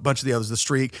bunch of the others. The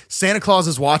Streak. Santa Claus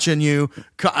Is Watching You.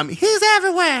 I mean, he's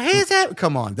everywhere.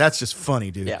 Come on. That's just funny,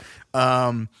 dude. Yeah.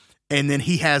 And then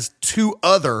he has 2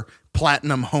 other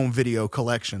platinum home video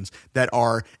collections that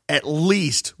are at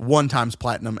least 1 times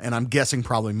platinum, and I'm guessing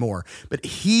probably more. But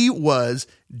he was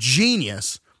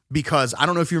genius because, I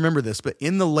don't know if you remember this, but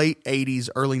in the late 80s,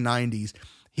 early 90s,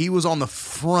 he was on the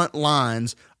front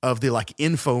lines of the like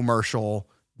infomercial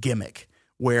gimmick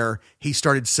where he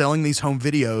started selling these home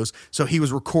videos. So he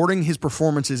was recording his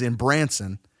performances in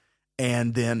Branson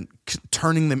and then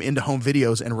turning them into home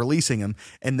videos and releasing them,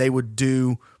 and they would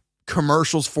do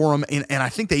commercials for him, and I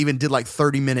think they even did like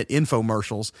 30-minute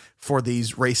infomercials for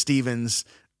these Ray Stevens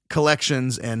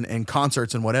collections and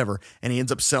concerts and whatever, and he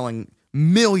ends up selling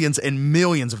millions and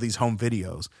millions of these home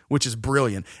videos, which is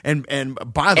brilliant. And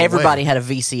by the way, everybody had a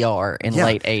VCR in the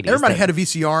late 80s. Everybody had a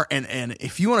VCR, and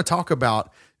if you want to talk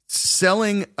about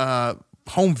selling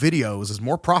home videos is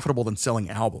more profitable than selling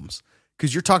albums,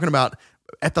 because you're talking about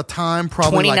at the time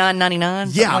probably $29.99.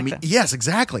 Yeah, I mean, yes,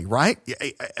 exactly, right.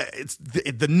 It's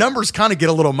the numbers kind of get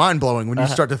a little mind blowing when you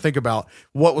start to think about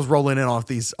what was rolling in off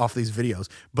these videos.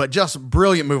 But just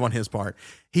brilliant move on his part.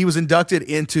 He was inducted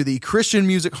into the Christian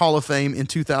Music Hall of Fame in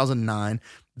 2009.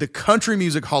 The Country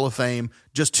Music Hall of Fame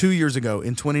just 2 years ago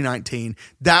in 2019.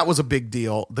 That was a big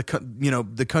deal.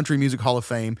 The Country Music Hall of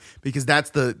Fame, because that's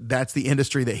the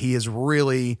industry that he has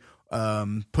really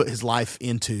put his life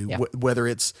into, whether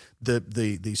it's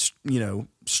the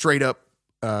straight up,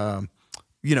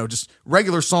 just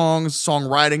regular songs,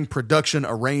 songwriting, production,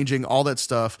 arranging, all that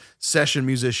stuff, session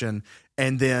musician,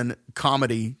 and then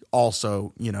comedy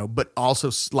also, but also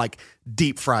like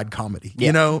deep fried comedy,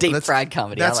 deep fried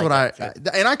comedy. That's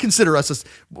and I consider us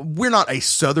we're not a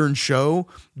Southern show,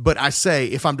 but I say,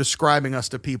 if I'm describing us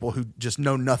to people who just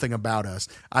know nothing about us,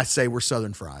 I say we're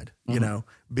Southern fried,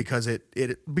 because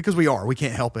because we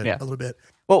can't help it a little bit.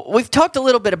 Well, we've talked a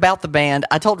little bit about the band.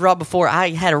 I told Rob before I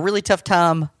had a really tough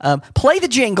time. Play the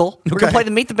jingle. We're going to play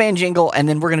the Meet the Band jingle, and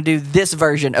then we're going to do this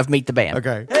version of Meet the Band.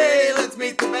 Okay. Hey, let's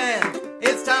meet the band.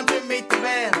 It's time to meet the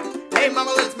band. Hey,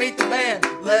 mama, let's meet the band.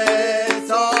 Let's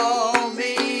all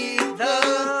meet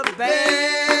the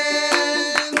band.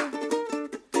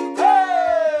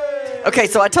 Hey! Okay,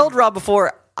 so I told Rob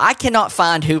before, I cannot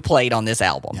find who played on this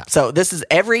album. Yeah. So this is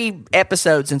every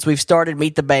episode since we've started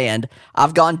Meet the Band.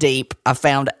 I've gone deep. I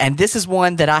found, and this is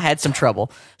one that I had some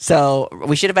trouble. So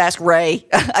we should have asked Ray,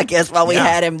 I guess, while we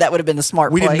had him. That would have been the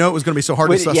smart play. We didn't know it was going to be so hard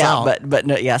to suss out. But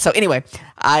no, yeah. So anyway,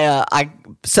 I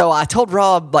told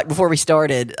Rob, like, before we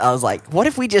started, I was like, what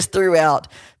if we just threw out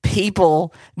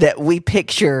people that we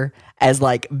picture as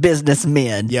like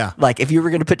businessmen? Yeah. Like if you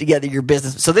were going to put together your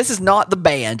business. So this is not the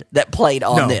band that played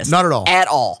on this. Not at all. At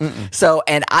all. Mm-mm. So,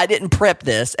 and I didn't prep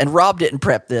this, and Rob didn't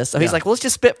prep this. So he's like, well, let's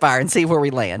just spitfire and see where we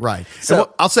land. Right.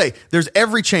 So I'll say there's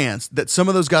every chance that some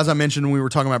of those guys I mentioned when we were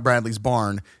talking about Bradley's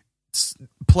Barn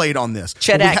played on this.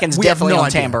 Chet Atkins definitely on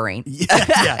tambourine.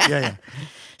 Yeah.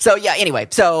 So yeah, anyway,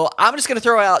 so I'm just going to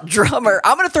throw out drummer.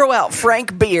 I'm going to throw out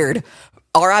Frank Beard,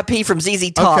 R.I.P. from ZZ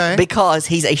Top, because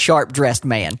he's a sharp-dressed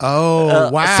man.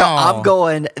 Oh, wow. So I'm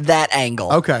going that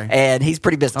angle. Okay. And he's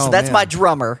pretty business. So that's my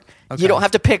drummer. Okay. You don't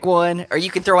have to pick one, or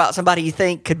you can throw out somebody you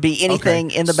think could be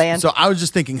anything in the band. So I was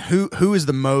just thinking, who is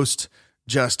the most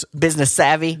just business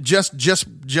savvy, just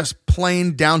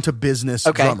plain down to business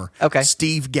drummer? Okay,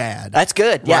 Steve Gadd. That's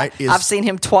good. Yeah, right? I've seen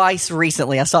him twice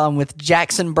recently. I saw him with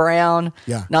Jackson Brown,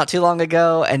 not too long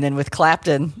ago, and then with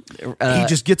Clapton. He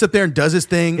just gets up there and does his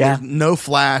thing. Yeah. There's no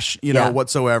flash,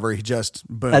 whatsoever. He just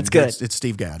boom. That's good. It's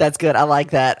Steve Gadd. That's good. I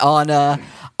like that.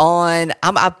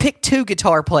 I picked 2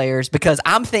 guitar players because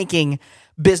I'm thinking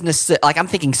business, like I'm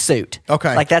thinking suit.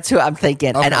 Okay. Like that's who I'm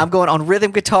thinking. Okay. And I'm going on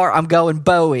rhythm guitar, I'm going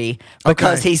Bowie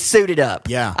because he's suited up.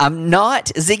 Yeah. I'm not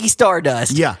Ziggy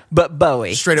Stardust. Yeah. But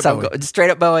Bowie. Straight up Bowie. Straight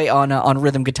up Bowie on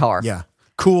rhythm guitar. Yeah.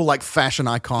 Cool, like fashion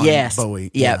icon Bowie.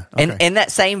 Yeah. And in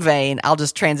that same vein, I'll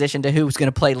just transition to who's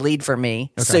going to play lead for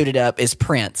me, suited up, is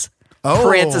Prince.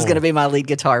 Prince is going to be my lead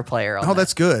guitar player. On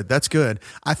that's good. That's good.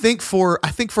 I think for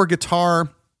guitar,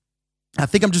 I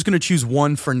think I'm just going to choose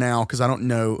one for now because I don't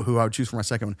know who I would choose for my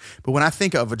second one. But when I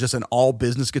think of just an all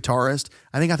business guitarist,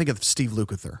 I think of Steve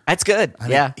Lukather. That's good.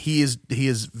 He is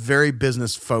very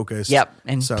business focused. Yep,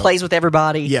 and plays with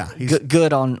everybody. Yeah, he's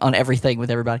good on everything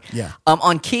with everybody. Yeah.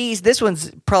 On keys, this one's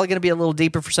probably going to be a little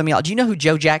deeper for some of y'all. Do you know who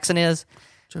Joe Jackson is?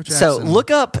 Joe Jackson. So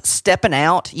look up "Steppin'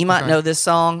 Out." You might know this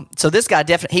song. So this guy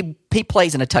definitely he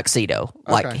plays in a tuxedo.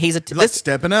 Like he's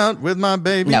stepping out with my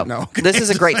baby. No. This is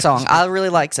a great song. I really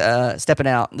like "Steppin'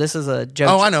 Out." This is a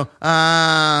Joe. I know.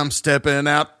 I'm stepping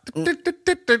out.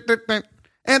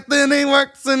 Anthony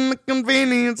works in the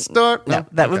convenience store. No,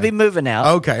 that would be "Moving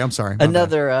Out." Okay, I'm sorry.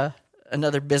 Another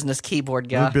business keyboard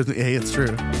guy. Hey, it's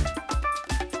true.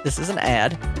 This is an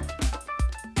ad.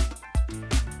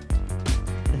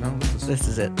 No, this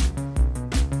is it.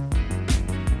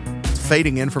 It's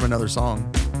fading in from another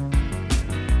song.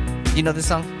 You know this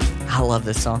song? I love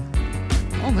this song.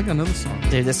 I don't think I know this song.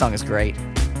 Dude, this song is great.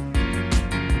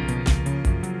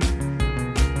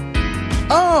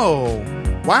 Oh,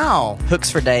 wow.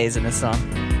 Hooks for Days in this song.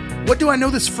 What do I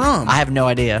know this from? I have no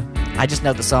idea. I just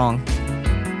know the song.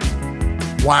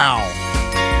 Wow.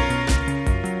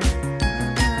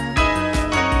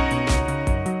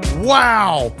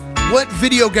 Wow. What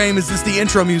video game is this the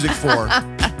intro music for?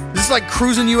 Is this like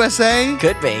Cruising USA?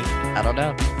 Could be. I don't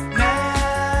know.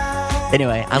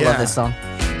 Anyway, I love this song.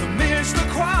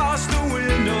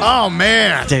 Oh,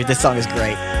 man. Dude, this song is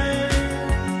great.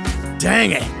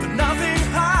 Dang it.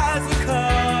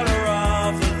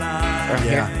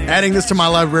 Yeah. Adding this to my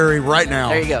library right now.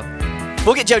 There you go.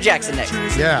 We'll get Joe Jackson next.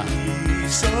 Yeah.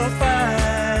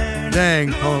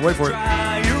 Dang. Hold on, wait for it.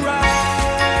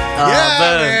 Yeah,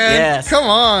 boom. man. Yes. Come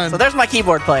on. So there's my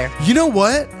keyboard player. You know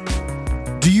what?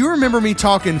 Do you remember me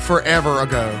talking forever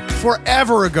ago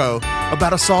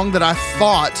about a song that I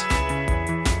thought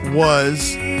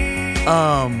was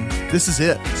This is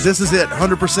it. This is it,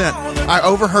 100%. I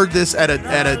overheard this at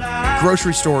a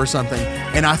grocery store or something,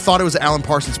 and I thought it was an Alan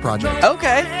Parsons project.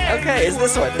 Okay, is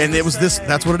this one? And it was this.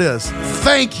 That's what it is.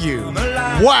 Thank you.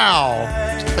 Wow.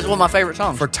 That's one of my favorite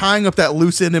songs. For tying up that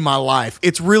loose end in my life.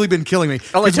 It's really been killing me.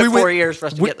 Only took 4 years for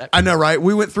us to get that. I know, right?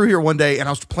 We went through here one day, and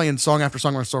I was playing song after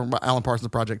song after song about Alan Parsons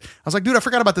project. I was like, dude, I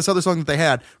forgot about this other song that they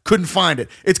had. Couldn't find it.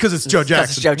 It's because it's Joe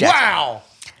Jackson. It's Joe Jackson. Wow.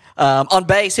 On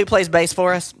bass, who plays bass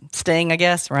for us? Sting, I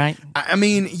guess, right? I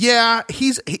mean, yeah,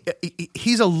 he's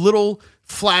a little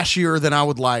flashier than I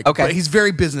would like. Okay. But he's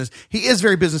very business. He is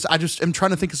very business. I just am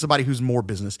trying to think of somebody who's more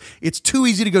business. It's too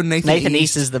easy to go Nathan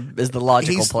East is the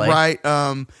logical play. Right.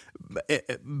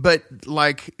 But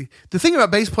like the thing about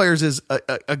bass players is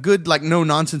a good like no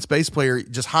nonsense bass player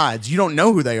just hides. You don't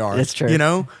know who they are. That's true. You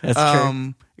know? That's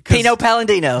true. Pino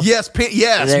Palladino. Yes,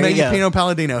 maybe Pino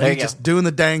Palladino. He's just doing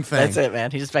the dang thing. That's it,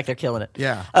 man. He's just back there killing it.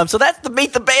 Yeah. So that's the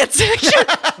Meet the Band section,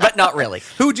 but not really.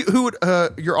 Who would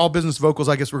your all business vocals?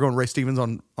 I guess we're going Ray Stevens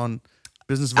on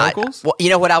business vocals. Well, you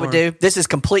know what I would do? This is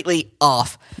completely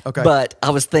off. Okay. But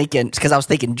I was thinking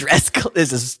dress.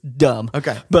 This is dumb.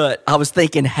 Okay. But I was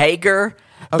thinking Hagar.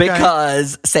 Okay.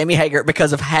 Because Sammy Hagar,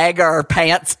 because of Hagar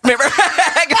pants. Remember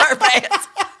Hagar pants?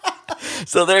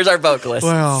 So there's our vocalist,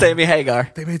 wow. Sammy Hagar.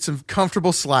 They made some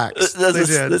comfortable slacks. This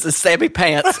is Sammy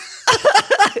Pants.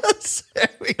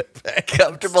 Sammy Pants.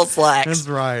 Comfortable slacks. That's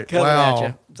right. Coming wow. at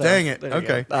you. So, dang it.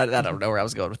 Okay. I don't know where I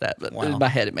was going with that, but in my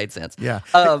head it made sense. Yeah.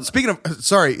 Speaking of,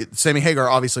 Sammy Hagar,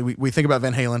 obviously, we think about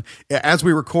Van Halen. As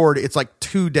we record, it's like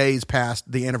 2 days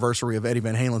past the anniversary of Eddie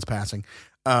Van Halen's passing.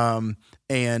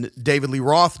 And David Lee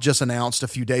Roth just announced a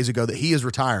few days ago that he is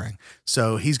retiring.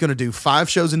 So he's going to do 5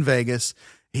 shows in Vegas.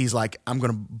 He's like, I'm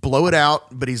going to blow it out,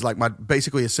 but he's like,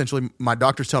 essentially, my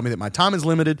doctors tell me that my time is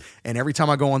limited, and every time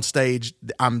I go on stage,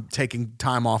 I'm taking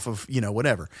time off of,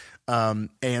 whatever.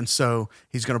 And so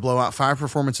he's going to blow out 5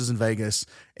 performances in Vegas.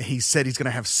 He said he's going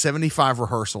to have 75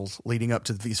 rehearsals leading up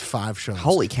to these 5 shows.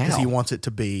 Holy cow. Because he wants it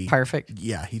to be perfect.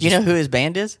 Yeah. Do you know who his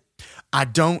band is? I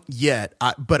don't yet,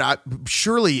 but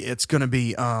surely it's going to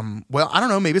be. Well, I don't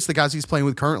know. Maybe it's the guys he's playing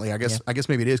with currently. I guess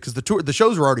maybe it is because the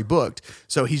shows are already booked.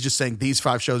 So he's just saying these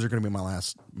 5 shows are going to be my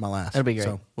last. That'd be great.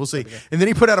 So we'll see. And then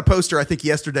he put out a poster I think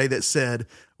yesterday that said,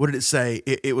 what did it say?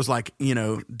 It was like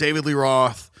David Lee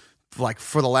Roth, like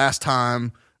for the last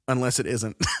time. Unless it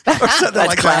isn't. Or something that's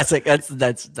like classic. That.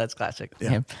 That's classic.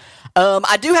 Yeah.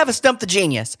 I do have a Stump the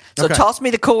Genius. So toss me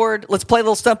the chord. Let's play a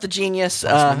little Stump the Genius.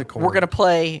 We're going to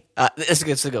play. This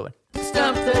is a good one.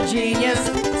 Stump the Genius.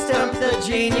 Stump the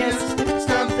Genius.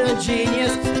 Stump the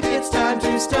genius. It's time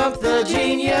to stump the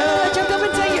genius. Jump up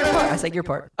and say your part. I say your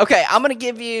part. Okay, I'm going to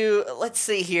give you, let's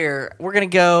see here. We're going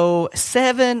to go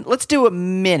 7. Let's do a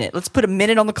minute. Let's put a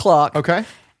minute on the clock. Okay.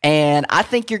 And I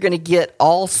think you're going to get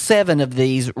all 7 of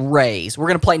these Rays. We're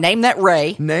going to play Name That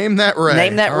Ray. Name That Ray.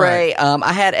 Name That all Ray.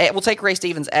 Right. We'll take Ray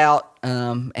Stevens out,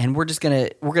 and we're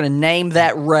gonna name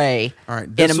that Ray. All right.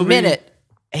 In a minute.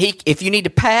 If you need to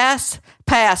pass,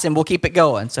 and we'll keep it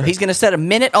going. So he's going to set a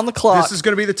minute on the clock. This is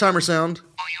going to be the timer sound.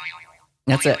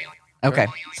 That's it. Okay.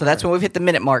 So that's when we've hit the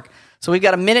minute mark. So we've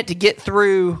got a minute to get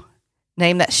through.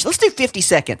 Name that. Let's do 50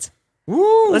 seconds.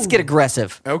 Woo. Let's get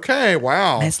aggressive. Okay,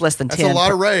 wow. That's less than 10. That's a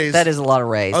lot of Rays. That is a lot of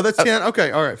Rays. Oh, that's 10? Okay,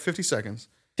 all right, 50 seconds.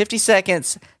 50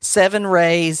 seconds, 7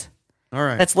 Rays. All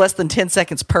right. That's less than 10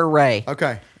 seconds per Ray.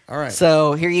 Okay, all right.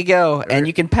 So here you go. And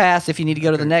you can pass if you need to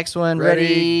go to the next one.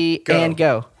 Ready go. And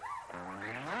go.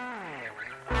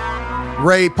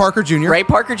 Ray Parker Jr. Ray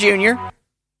Parker Jr.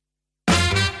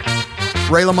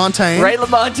 Ray LaMontagne. Ray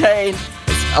LaMontagne.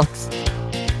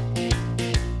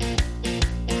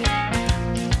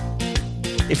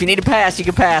 If you need to pass, you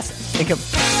can pass.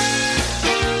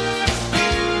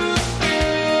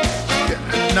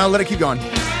 No, let it keep going.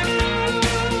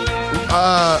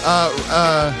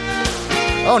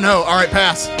 Oh no! All right,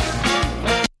 pass.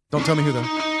 Don't tell me who though.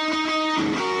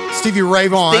 Stevie Ray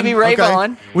Vaughan. Stevie Ray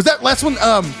Vaughan. Was that last one?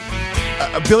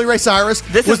 Billy Ray Cyrus.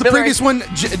 This was is the Billy previous one.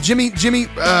 Jimmy.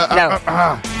 No.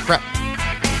 Crap.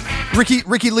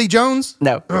 Ricky Lee Jones.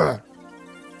 No.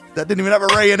 That didn't even have a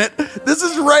Ray in it. This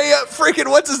is Ray. Freaking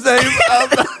what's his name?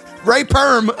 Ray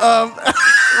Perm. Ray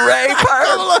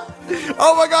Perm.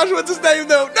 Oh my gosh, what's his name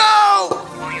though? No.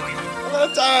 I'm out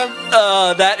of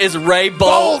time. That is Ray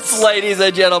Boltz, ladies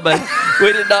and gentlemen.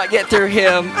 We did not get through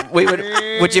him.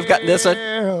 Would you've gotten this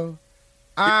one?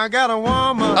 I got a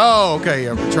woman. Oh, okay,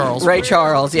 yeah, Charles. Ray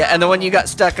Charles, yeah. And the one you got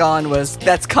stuck on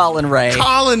that's Colin Ray.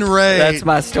 Colin Ray. That's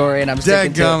my story, and I'm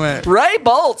sticking to it. Ray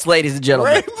Boltz, ladies and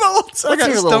gentlemen. Ray Boltz. I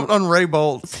got stumped on Ray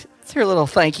Boltz. It's your little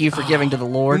thank you for giving to the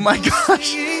Lord. Oh my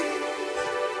gosh.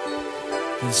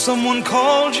 Someone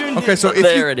called your name. Okay, so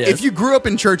if you grew up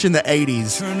in church in the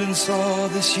 80s,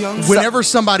 whenever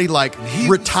somebody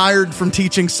retired from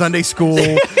teaching Sunday school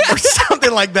or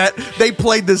something like that, they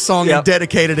played this song and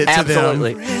dedicated it to them.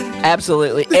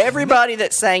 Absolutely. Everybody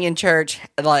that sang in church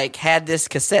had this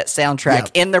cassette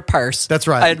soundtrack in their purse. That's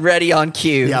right. And ready on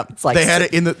cue. Yeah. They had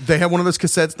it they had one of those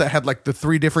cassettes that had the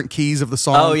 3 different keys of the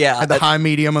song. Oh yeah. Had the high,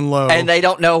 medium, and low. And they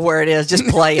don't know where it is. Just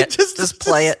play it. just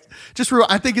play it.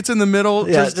 I think it's in the middle.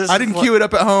 Yeah, I didn't cue it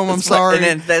up at home. I'm sorry.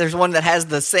 And then there's one that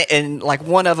has and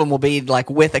one of them will be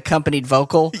with accompanied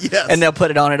vocal. Yes. And they'll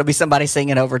put it on. It'll be somebody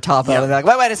singing over top of it. They're like,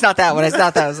 wait, it's not that one. It's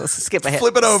not that one. Let's skip ahead.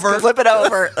 Flip it over. Flip it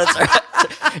over.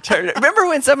 Remember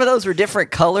when some of those were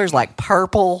different colors, like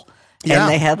purple? Yeah. And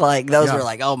they had those were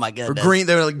oh my goodness. Or green,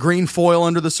 they were like green foil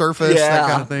under the surface, that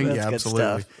kind of thing. That's yeah, good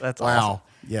absolutely. Stuff. That's wow. Awesome.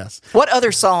 Yes. What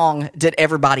other song did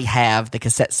everybody have the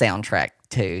cassette soundtrack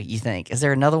to, you think? Is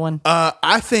there another one?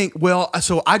 I think,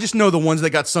 so I just know the ones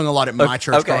that got sung a lot at my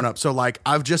church growing up. So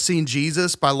I've just seen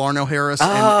Jesus by Larnell Harris and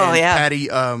Patty.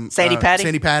 Sandy Patty?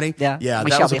 Sandy Patty. Yeah. Yeah, We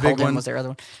that Shall was a Be big Holding one. was their other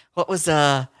one. What was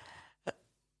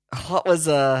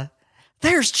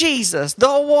There's Jesus,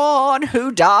 the one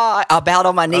who died. I bowed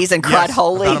on my knees and cried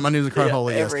holy. Bowed on my knees and cried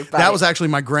holy, yes. That was actually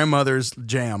my grandmother's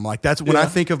jam. That's when I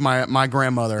think of my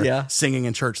grandmother singing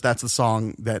in church, that's the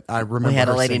song that I remember. We had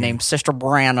a lady named Sister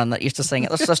Brannon that used to sing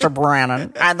it. Sister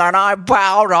Brannon. And then I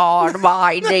bowed on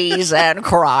my knees and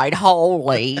cried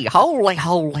holy, holy,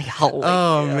 holy, holy.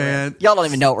 Oh, man. Y'all don't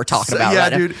even know what we're talking about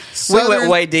right dude. now. We went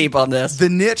way deep on this. The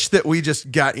niche that we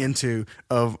just got into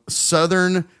of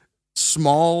Southern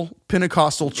small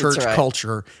Pentecostal church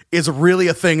culture is really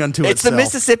a thing unto itself. It's the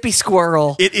Mississippi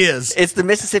squirrel. It is. It's the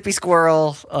Mississippi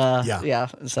squirrel. Yeah.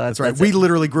 So that's right. We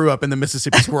literally grew up in the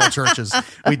Mississippi squirrel churches.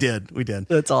 We did.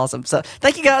 That's awesome. So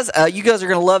thank you guys. You guys are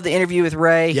going to love the interview with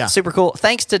Ray. Yeah. Super cool.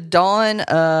 Thanks to Dawn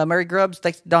Murray Grubbs.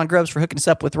 Thanks to Dawn Grubbs for hooking us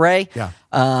up with Ray. Yeah.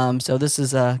 So this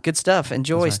is good stuff.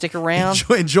 Enjoy. Right. Stick around.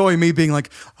 Enjoy me being like,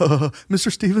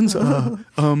 Mr. Stevens,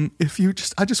 if you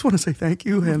I just want to say thank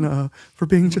you and for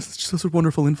being just such a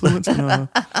wonderful influence. And,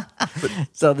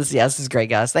 so this is great,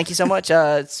 guys. Thank you so much.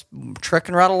 It's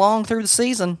trucking right along through the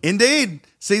season. Indeed.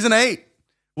 Season 8.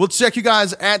 We'll check you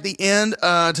guys at the end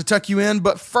to tuck you in.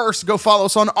 But first, go follow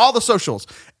us on all the socials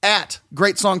at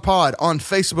Great Song Pod on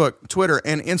Facebook, Twitter,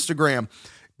 and Instagram.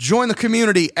 Join the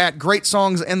community at Great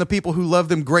Songs and the People Who Love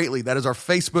Them Greatly. That is our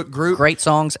Facebook group. Great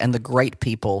Songs and the Great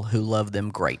People Who Love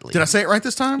Them Greatly. Did I say it right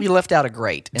this time? You left out a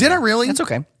great. Did I really? That's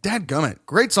okay. Dadgummit.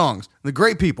 Great Songs, the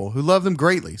Great People Who Love Them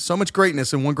Greatly. So much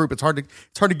greatness in one group. It's hard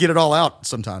to get it all out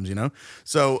sometimes, you know?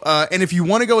 So, and if you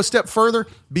want to go a step further,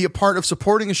 be a part of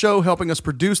supporting the show, helping us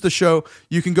produce the show,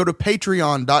 you can go to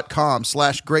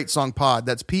patreon.com/greatsongpod.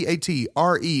 That's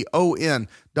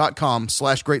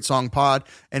patreon.com/greatsongpod.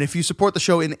 And if you support the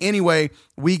show in any way,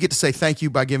 we get to say thank you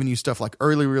by giving you stuff like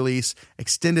early release,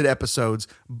 extended episodes,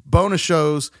 bonus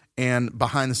shows, and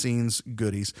behind-the-scenes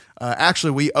goodies.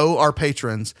 Actually, we owe our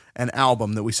patrons an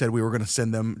album that we said we were going to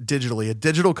send them digitally, a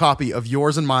digital copy of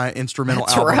yours and my instrumental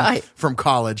album from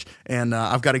college, and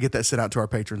I've got to get that sent out to our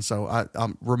patrons. So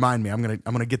remind me, I'm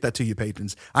gonna get that to you,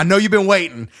 patrons. I know you've been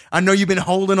waiting. I know you've been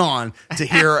holding on to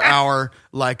hear our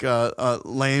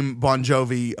lame Bon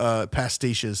Jovi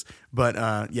pastiches.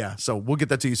 But yeah, so we'll get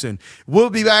that to you soon. We'll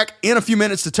be back in a few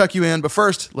minutes to tuck you in. But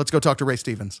first, let's go talk to Ray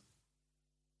Stevens.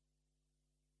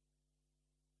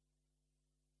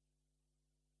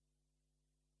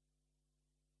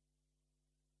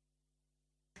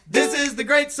 This is the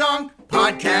Great Song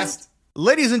Podcast.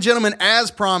 Ladies and gentlemen,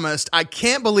 as promised, I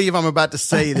can't believe I'm about to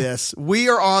say this. We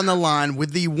are on the line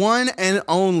with the one and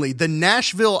only, the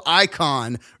Nashville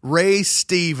icon, Ray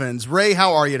Stevens. Ray,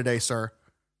 how are you today, sir?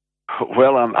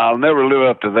 Well, I'll never live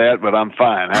up to that, but I'm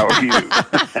fine. How are you?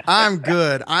 I'm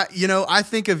good. I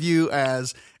think of you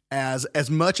as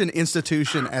much an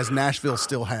institution as Nashville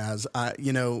still has.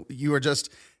 You are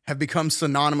just have become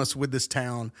synonymous with this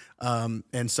town,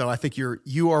 and so I think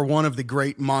you are one of the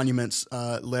great monuments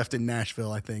left in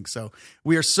Nashville. I think so.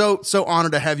 We are so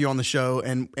honored to have you on the show,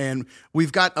 and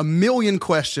we've got a million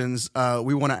questions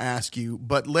we want to ask you.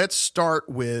 But let's start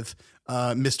with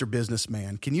Mr.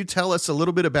 Businessman. Can you tell us a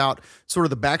little bit about sort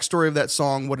of the backstory of that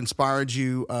song, what inspired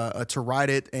you to write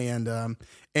it, and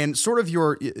sort of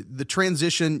the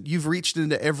transition? You've reached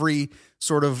into every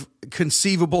sort of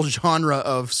conceivable genre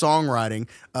of songwriting,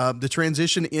 the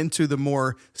transition into the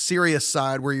more serious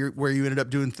side where you ended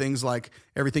up doing things like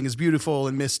Everything Is Beautiful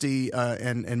and Misty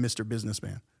and Mr.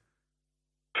 Businessman.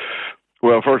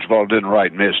 Well, first of all, I didn't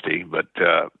write Misty, but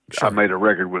Sure. I made a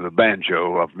record with a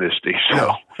banjo of Misty.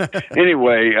 So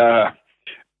anyway,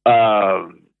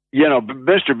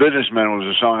 Mr. Businessman was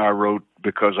a song I wrote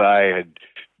because I had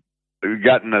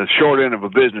gotten the short end of a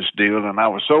business deal, and I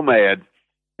was so mad.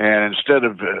 And instead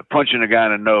of punching a guy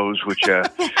in the nose, which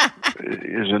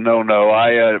is a no-no,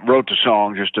 I wrote the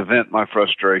song just to vent my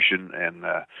frustration. And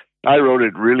I wrote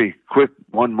it really quick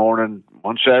one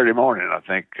Saturday morning, I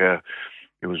think.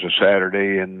 It was a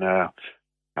Saturday, and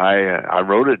I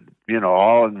wrote it,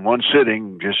 all in one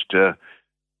sitting, just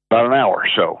about an hour.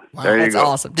 So wow, there you that's go.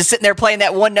 Awesome. Just sitting there playing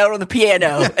that one note on the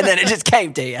piano, and then it just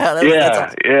came to you. That's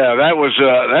awesome. Yeah. That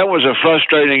was a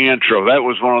frustrating intro. That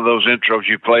was one of those intros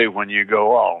you play when you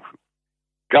go, oh,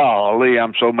 golly,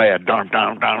 I'm so mad. Darn.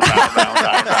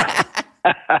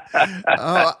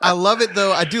 I love it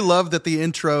though. I do love that the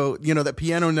intro, that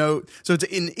piano note. So it's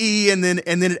in E, and then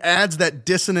it adds that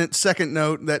dissonant second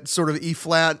note, that sort of E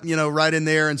flat, right in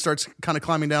there, and starts kind of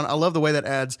climbing down. I love the way that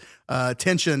adds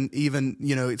tension. Even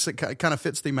it kind of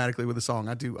fits thematically with the song.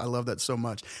 I love that so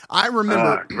much. I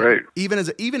remember, great. even as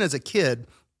a kid.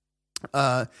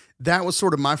 That was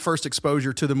sort of my first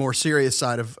exposure to the more serious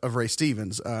side of Ray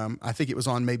Stevens. I think it was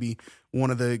on maybe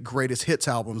one of the greatest hits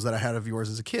albums that I had of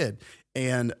yours as a kid.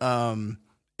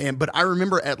 But I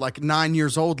remember at like 9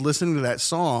 years old listening to that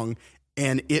song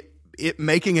and it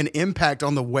making an impact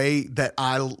on the way that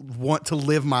I want to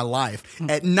live my life.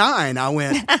 At 9, I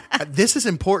went, this is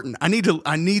important. I need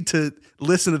to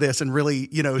listen to this and really,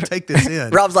 take this in.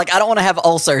 Rob's like, I don't want to have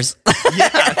ulcers.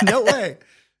 Yeah, no way.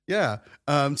 Yeah.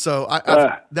 So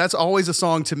that's always a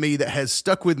song to me that has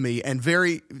stuck with me, and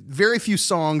very, very few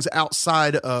songs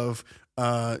outside of,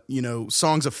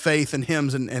 songs of faith and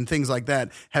hymns and things like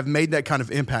that have made that kind of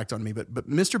impact on me. But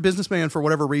Mr. Businessman, for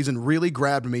whatever reason, really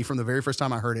grabbed me from the very first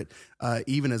time I heard it,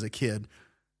 even as a kid.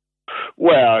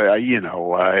 Well,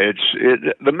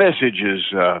 the message is,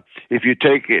 if you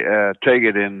take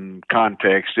it in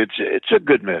context, it's a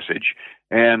good message,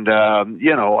 and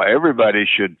everybody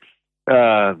should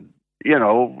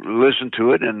listen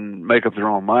to it and make up their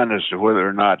own mind as to whether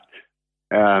or not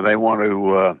they want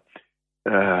to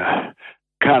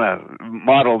kind of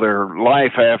model their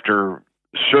life after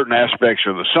certain aspects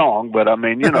of the song. But I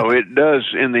mean, it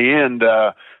does in the end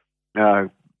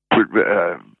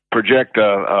project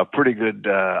a pretty good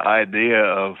idea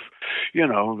of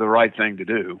the right thing to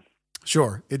do.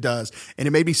 Sure, it does. And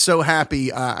it made me so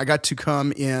happy. I got to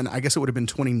come in, I guess it would have been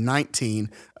 2019,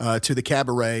 to the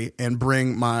cabaret and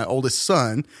bring my oldest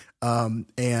son. And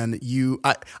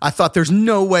I thought there's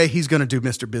no way he's going to do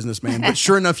Mr. Businessman, but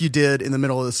sure enough, you did in the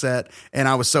middle of the set. And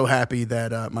I was so happy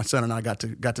that my son and I got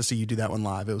to see you do that one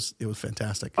live. It was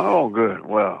fantastic. Oh, good.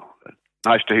 Well,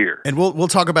 nice to hear. And we'll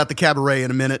talk about the cabaret in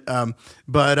a minute.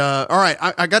 But all right,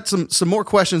 I got some more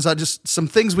questions. Some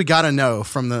things we got to know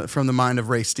from the mind of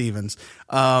Ray Stevens.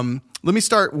 Let me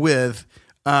start with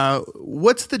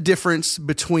what's the difference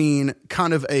between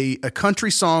kind of a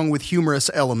country song with humorous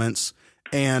elements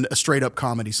and a straight up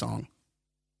comedy song?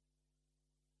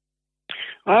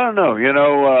 I don't know.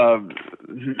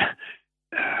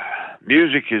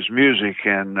 Music is music,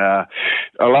 and a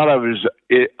lot of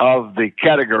the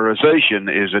categorization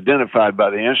is identified by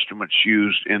the instruments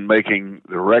used in making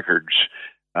the records.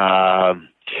 A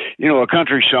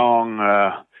country song,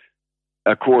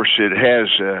 of course, it has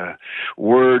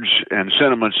words and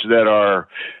sentiments that are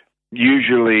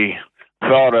usually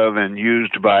thought of and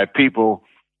used by people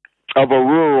of a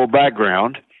rural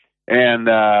background. And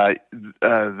that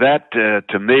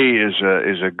to me is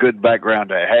a good background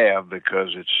to have,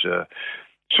 because it's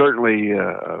certainly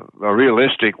a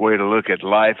realistic way to look at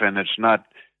life, and it's not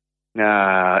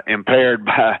impaired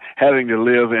by having to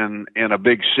live in a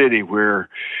big city where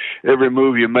every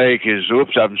move you make is,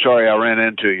 oops, I'm sorry I ran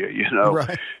into you,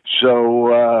 Right.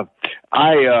 So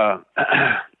I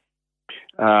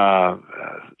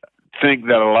think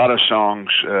that a lot of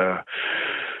songs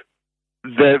a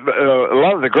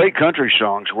lot of the great country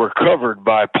songs were covered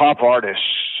by pop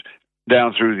artists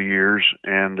down through the years,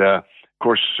 and of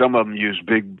course some of them use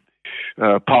big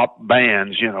pop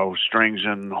bands, strings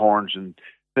and horns and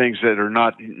things that are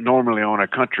not normally on a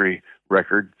country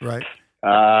record. Right.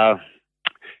 But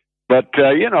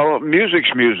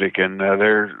music's music, and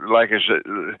like I said,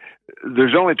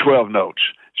 there's only 12 notes,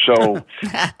 so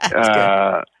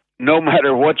no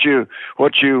matter what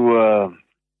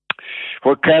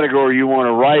category you want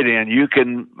to write in, you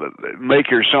can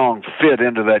make your song fit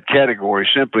into that category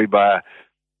simply by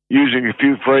using a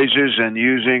few phrases and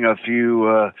using a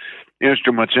few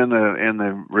instruments in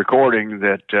the recording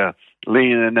that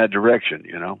lean in that direction,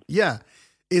 Yeah.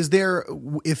 Is there,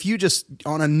 if you just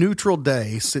on a neutral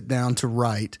day sit down to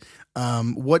write,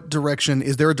 what direction,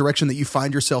 is there a direction that you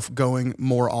find yourself going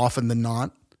more often than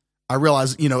not? I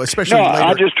realize, especially later.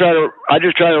 I just try to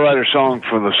write a song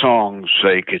for the song's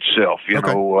sake itself.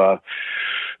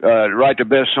 Write the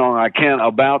best song I can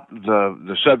about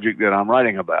the subject that I'm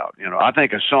writing about. I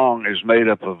think a song is made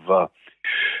up of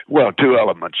two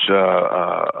elements: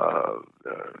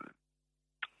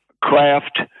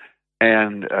 craft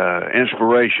and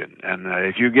inspiration. And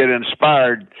if you get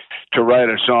inspired to write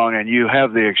a song and you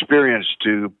have the experience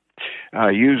to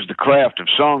use the craft of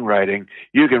songwriting,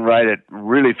 you can write it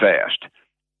really fast.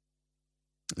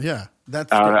 Yeah,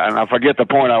 that's and I forget the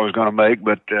point I was going to make,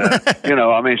 but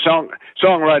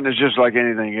songwriting is just like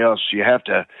anything else. You have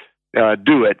to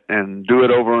do it and do it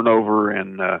over and over.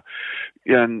 And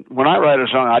when I write a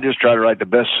song, I just try to write the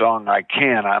best song I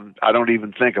can. I don't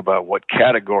even think about what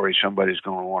category somebody's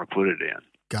going to want to put it in.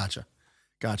 Gotcha.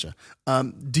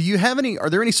 Do you have are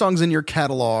there any songs in your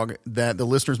catalog that the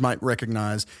listeners might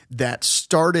recognize that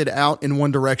started out in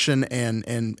one direction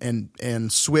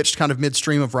and switched kind of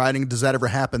midstream of writing? Does that ever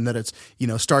happen, that it's,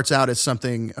 starts out as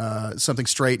something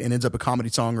straight and ends up a comedy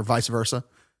song, or vice versa?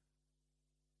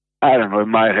 I don't know. It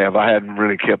might have. I hadn't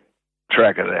really kept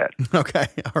track of that. Okay.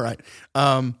 All right.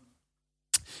 How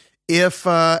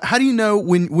do you know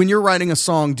when you're writing a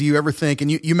song, do you ever think, and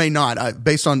you may not,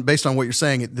 based on what you're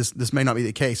saying, this may not be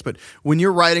the case, but when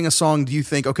you're writing a song, do you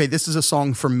think, okay, this is a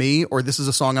song for me, or this is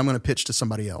a song I'm going to pitch to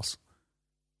somebody else?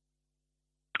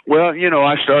 Well,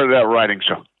 I started out writing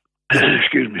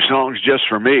songs just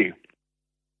for me.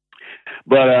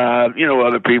 But,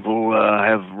 other people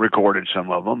have recorded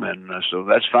some of them, and so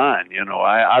that's fine.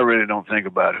 I really don't think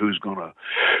about who's going to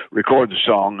record the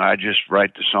song. I just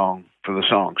write the song for the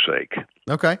song's sake.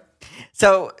 Okay.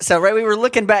 So Ray, we were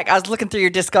looking back. I was looking through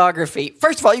your discography.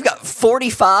 First of all, you've got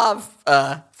 45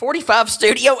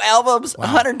 studio albums, wow.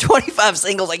 125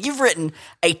 singles. Like, you've written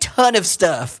a ton of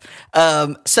stuff.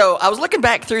 So I was looking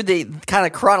back through the kind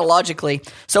of chronologically.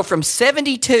 So from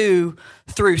 72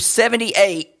 through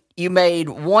 78, you made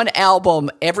one album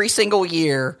every single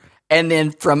year. And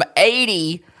then from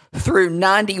 80 through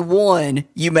 91,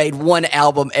 you made one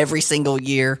album every single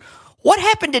year. What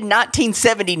happened in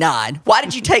 1979? Why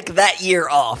did you take that year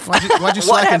off? Why'd you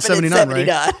slack in 79, right?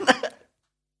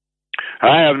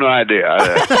 I have no idea.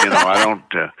 I don't.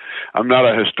 I'm not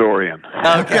a historian.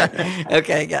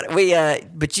 Okay, got it.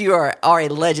 But you are a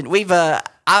legend. I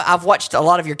I've watched a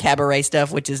lot of your cabaret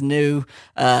stuff, which is newer,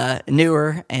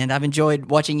 and I've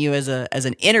enjoyed watching you as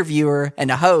an interviewer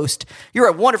and a host. You're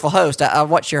a wonderful host. I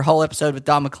watched your whole episode with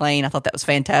Don McLean. I thought that was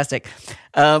fantastic.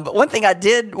 But one thing I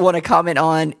did want to comment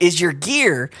on is your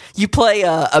gear. You play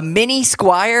a mini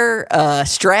Squier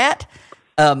Strat.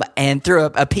 And through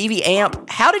a PV amp.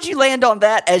 How did you land on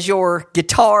that as your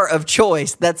guitar of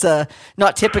choice? That's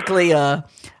not typically a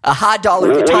high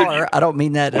dollar guitar. I don't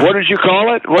mean that. What did you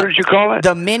call it? What did you call it?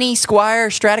 The mini Squier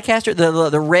Stratocaster,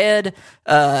 the red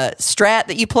Strat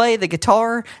that you play, the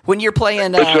guitar when you're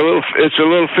playing. It's a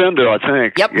little Fender, I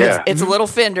think. Yep, yeah. It's a little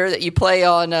Fender that you play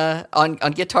on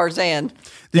Guitar Zan.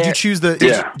 Did you choose the?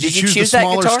 Did you choose the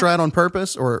smaller Strat on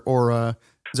purpose, or?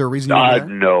 Is there a reason?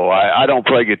 No, I don't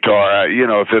play guitar.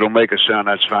 If it'll make a sound,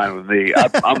 that's fine with me.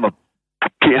 I'm a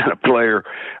piano player.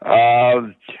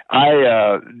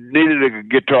 I needed a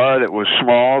guitar that was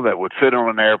small, that would fit on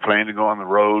an airplane to go on the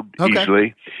road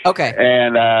easily. Okay.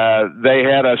 And they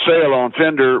had a sale on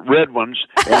Fender red ones,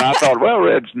 and I thought, well,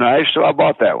 red's nice, so I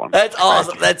bought that one. That's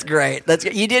awesome. That's great.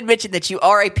 You did mention that you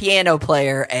are a piano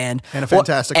player and a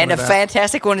fantastic one.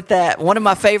 Fantastic one at that. One of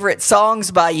my favorite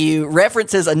songs by you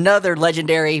references another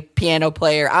legendary piano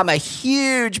player. I'm a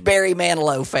huge Barry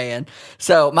Manilow fan,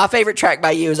 so my favorite track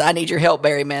by you is "I Need Your Help,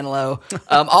 Barry Manilow."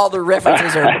 All the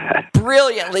references are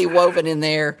brilliantly woven in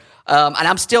there. And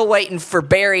I'm still waiting for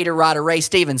Barry to write a Ray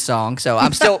Stevens song, so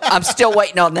I'm still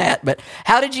waiting on that. But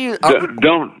how did you?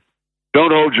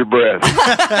 Don't hold your breath.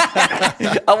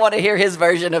 I want to hear his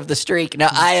version of the streak. Now,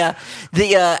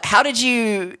 how did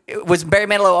you? Was Barry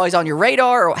Manilow always on your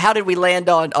radar, or how did we land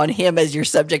on him as your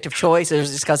subject of choice? Or was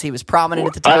it just because he was prominent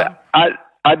at the time?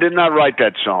 I did not write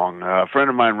that song. A friend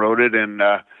of mine wrote it and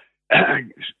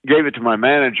gave it to my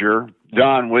manager,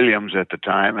 Don Williams, at the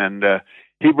time, and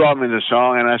he brought me the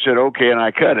song, and I said, okay, and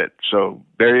I cut it. So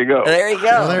there you go. There you go.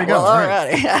 Well, there you go. Well, all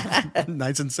right.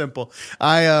 Nice and simple.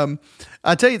 I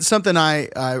tell you something I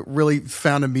really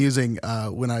found amusing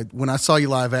when I saw you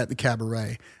live at the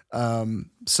Cabaret.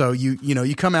 So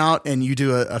you come out and you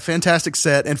do a fantastic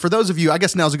set. And for those of you, I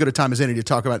guess now's as good a time as any to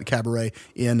talk about the Cabaret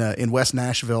in West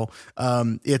Nashville.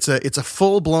 It's a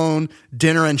full blown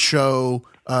dinner and show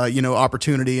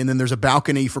opportunity, and then there's a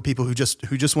balcony for people who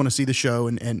just want to see the show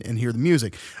and hear the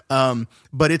music.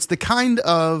 But it's the kind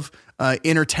of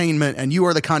entertainment, and you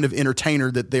are the kind of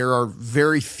entertainer that there are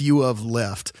very few of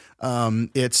left.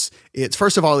 It's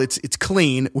first of all, it's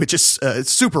clean, which is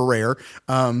super rare.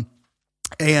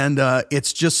 And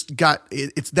it's just got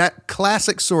it's that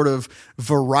classic sort of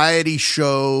variety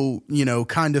show,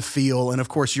 kind of feel. And of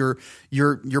course, you're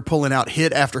pulling out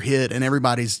hit after hit, and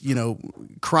everybody's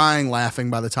crying, laughing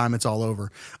by the time it's all over.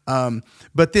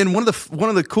 But then one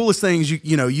of the coolest things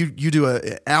you do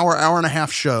an hour and a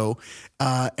half show.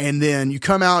 And then you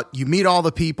come out, you meet all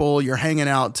the people, you're hanging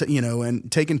out,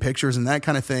 and taking pictures and that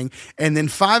kind of thing. And then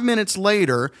 5 minutes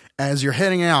later, as you're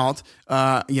heading out,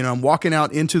 I'm walking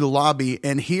out into the lobby,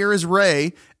 and here is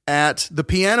Ray at the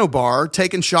piano bar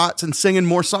taking shots and singing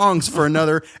more songs for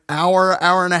another hour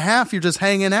and a half. You're just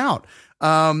hanging out.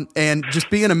 And just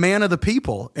being a man of the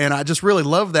people. And I just really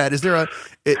love that. Is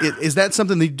that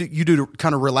something that you do to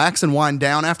kind of relax and wind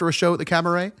down after a show at the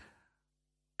Cabaret?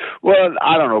 Well,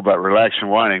 I don't know about relaxing,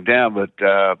 winding down, but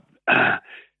I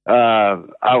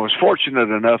was fortunate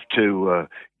enough to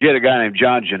get a guy named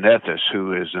John Janethis,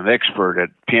 who is an expert at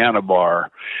piano bar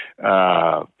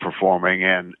performing,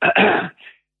 and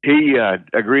he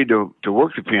agreed to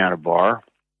work the piano bar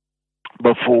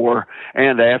before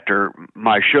and after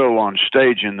my show on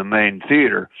stage in the main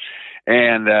theater.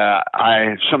 And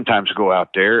I sometimes go out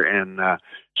there and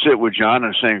sit with John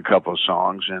and sing a couple of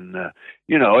songs, and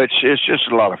it's just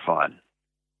a lot of fun.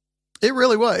 It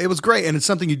really was. It was great, and it's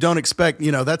something you don't expect.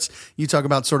 That's, you talk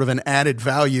about sort of an added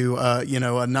value.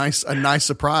 A nice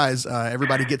surprise.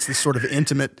 Everybody gets this sort of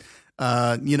intimate,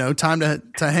 time to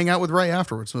hang out with Ray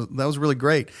afterwards. So that was really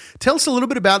great. Tell us a little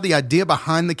bit about the idea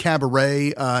behind the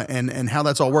Cabaret and how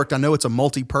that's all worked. I know it's a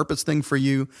multi-purpose thing for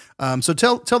you. So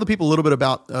tell the people a little bit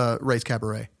about Ray's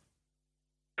Cabaret.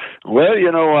 Well,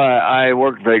 I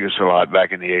worked Vegas a lot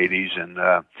back in the 80s and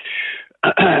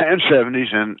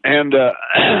 70s, and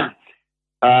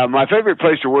my favorite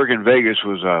place to work in Vegas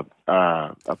was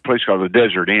a place called the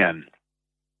Desert Inn,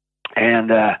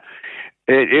 and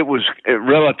it was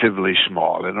relatively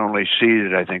small. It only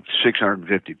seated, I think,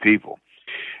 650 people.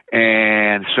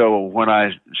 And so when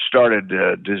I started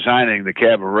designing the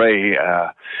Cabaret,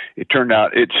 it turned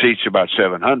out it seats about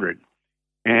 700,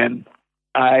 and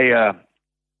I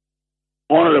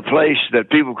wanted a place that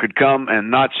people could come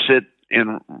and not sit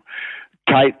in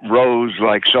tight rows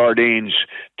like sardines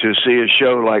to see a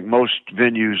show like most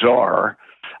venues are.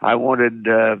 I wanted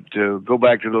to go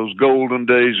back to those golden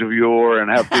days of yore and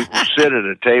have people sit at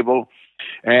a table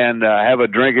and have a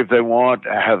drink if they want,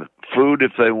 have food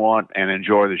if they want, and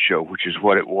enjoy the show, which is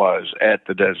what it was at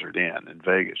the Desert Inn in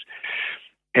Vegas.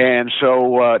 And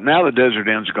so now the Desert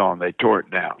Inn's gone. They tore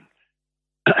it down.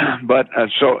 But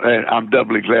so I'm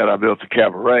doubly glad I built the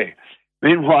Cabaret.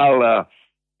 Meanwhile,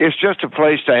 it's just a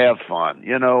place to have fun.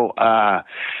 You know,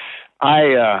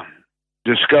 I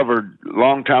discovered a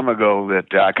long time ago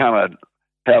that I kind of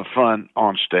have fun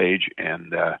on stage,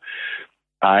 and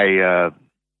I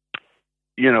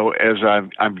you know, as I've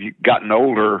gotten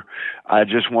older, I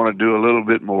just want to do a little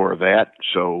bit more of that.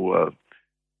 So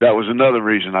that was another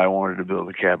reason I wanted to build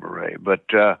a Cabaret. But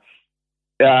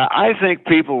I think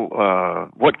people,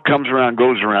 what comes around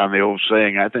goes around, the old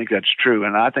saying. I think that's true,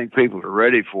 and I think people are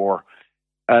ready for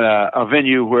a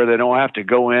venue where they don't have to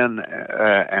go in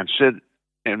and sit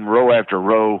in row after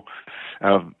row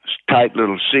of tight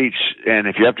little seats, and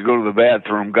if you have to go to the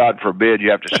bathroom, God forbid, you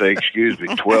have to say excuse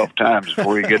me 12 times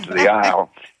before you get to the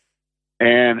aisle.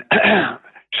 And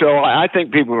so I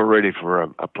think people are ready for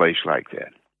a place like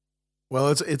that. Well,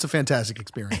 it's a fantastic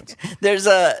experience.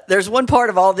 There's one part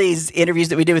of all these interviews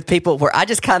that we do with people where I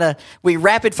just we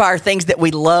rapid fire things that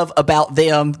we love about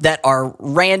them that are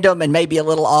random and maybe a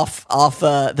little off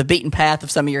the beaten path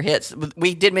of some of your hits.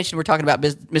 We did mention we're talking about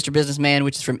Mr. Businessman,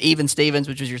 which is from Even Stevens,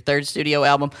 which was your third studio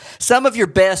album. Some of your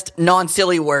best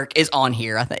non-silly work is on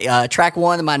here. I think track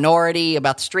 1, The Minority,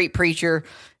 about the street preacher,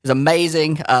 is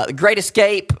amazing. Great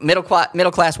Escape, middle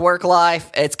class work life.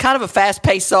 It's kind of a fast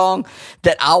paced song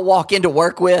that I'll walk into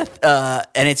work with,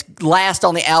 and it's last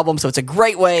on the album. So it's a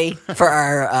great way for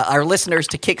our listeners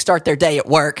to kickstart their day at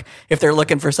work if they're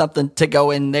looking for something to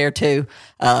go in there too.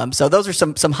 So those are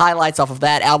some highlights off of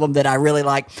that album that I really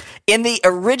like. In the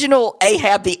original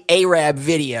Ahab the Arab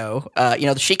video,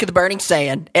 the Sheik of the Burning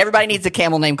Sand, everybody needs a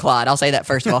camel named Clyde. I'll say that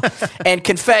first of all. And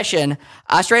Confession,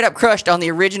 I straight up crushed on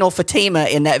the original Fatima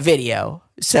in that video.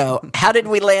 So how did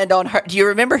we land on her? Do you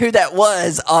remember who that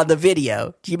was on the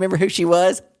video? Do you remember who she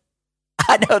was?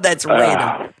 I know that's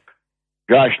random.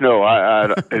 Gosh,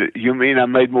 no. You mean I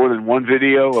made more than one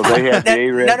video of Ahab the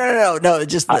Arab? No.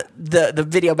 Just the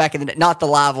video back in the day, not the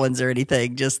live ones or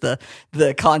anything. Just the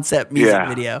concept music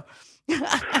video.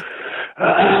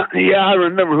 Yeah, I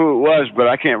remember who it was, but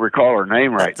I can't recall her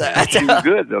name right now. She was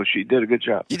good, though. She did a good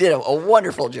job. You did a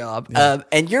wonderful job. Yeah.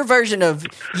 And your version of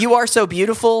You Are So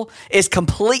Beautiful is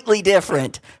completely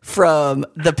different from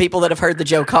the people that have heard the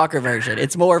Joe Cocker version.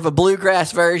 It's more of a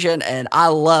bluegrass version, and I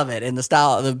love it in the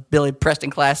style of the Billy Preston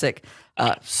classic.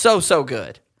 So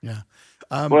good. Yeah.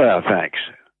 Well, thanks.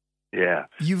 Yeah.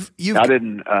 You've I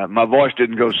didn't, my voice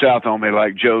didn't go south on me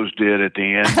like Joe's did at the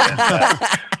end.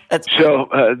 And, that's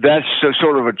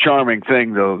sort of a charming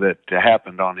thing, though, that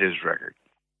happened on his record.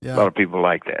 Yeah. A lot of people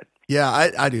like that. Yeah,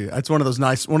 I do. It's one of those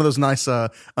nice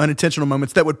unintentional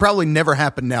moments that would probably never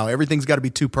happen now. Everything's got to be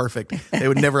too perfect. They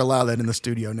would never allow that in the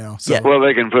studio now. So. Yeah. Well,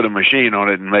 they can put a machine on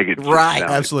it and make it right.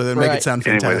 Absolutely, make it sound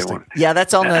fantastic. Yeah,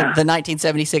 that's on the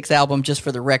 1976 album. Just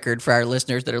for the record, for our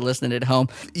listeners that are listening at home,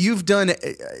 you've done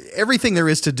everything there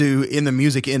is to do in the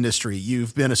music industry.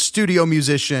 You've been a studio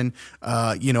musician.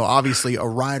 Obviously a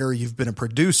writer. You've been a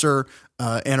producer.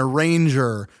 An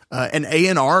arranger, an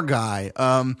A&R guy.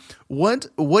 What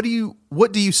do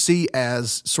you see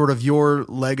as sort of your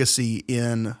legacy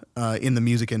in the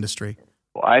music industry?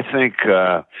 Well, I think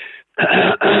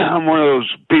I'm one of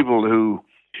those people who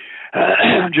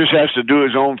just has to do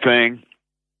his own thing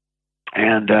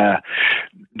and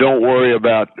don't worry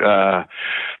about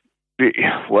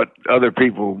what other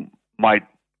people might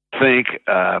think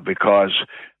because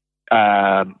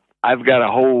I've got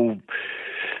a whole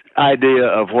idea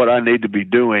of what I need to be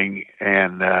doing,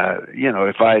 and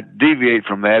if I deviate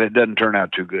from that, it doesn't turn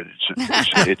out too good.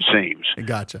 It seems.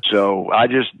 Gotcha. So I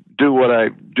just do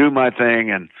my thing,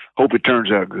 and hope it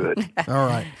turns out good. All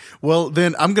right. Well,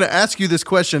 then I'm going to ask you this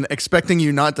question, expecting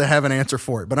you not to have an answer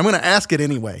for it, but I'm going to ask it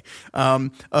anyway.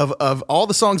 Of all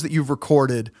the songs that you've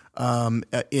recorded,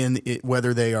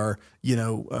 whether they are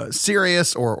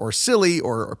serious or silly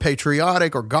or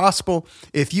patriotic or gospel,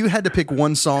 if you had to pick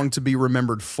one song to be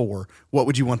remembered for, what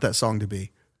would you want that song to be?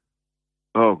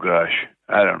 Oh gosh,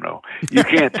 I don't know. You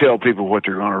can't tell people what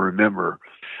they're going to remember.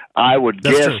 I would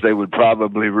guess they would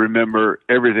probably remember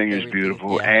Everything is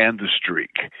Beautiful and The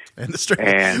Streak. And The Streak.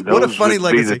 And what a funny would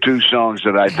legacy. Be the two songs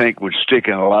that I think would stick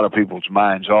in a lot of people's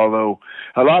minds, although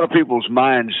a lot of people's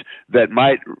minds that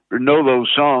might know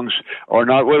those songs are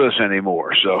not with us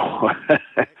anymore. So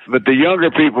but the younger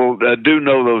people do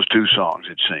know those two songs,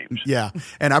 it seems. Yeah,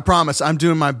 and I promise I'm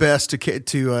doing my best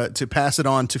to pass it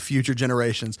on to future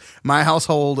generations. My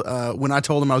household, when I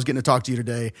told them I was getting to talk to you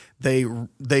today,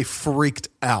 they freaked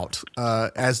out,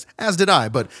 as did I.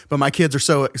 But my kids are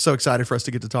so excited for us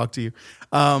to get to talk to you.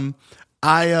 I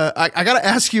got to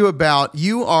ask you about,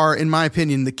 you are, in my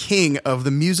opinion, the king of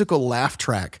the musical laugh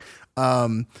track.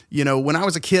 You know, when I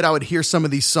was a kid, I would hear some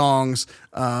of these songs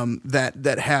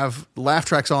that have laugh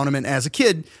tracks on them, and as a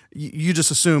kid, you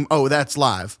just assume, oh, that's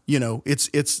live. You know, it's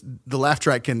the laugh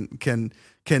track can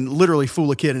literally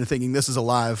fool a kid into thinking this is a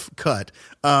live cut.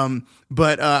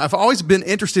 But I've always been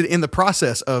interested in the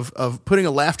process of putting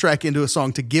a laugh track into a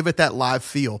song to give it that live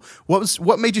feel.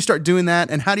 What made you start doing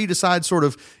that, and how do you decide sort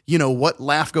of, you know, what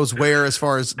laugh goes where as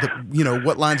far as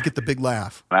what lines get the big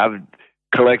laugh? I've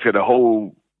collected a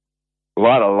whole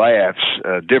lot of laughs,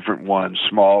 different ones,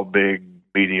 small, big,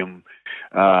 medium,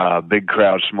 big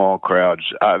crowds, small crowds.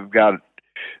 I've got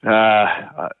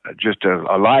just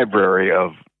a library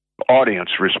of audience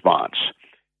response.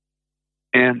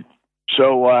 And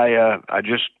so I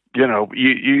just, you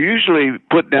usually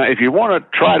put down, if you want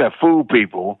to try to fool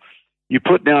people, you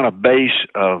put down a base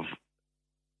of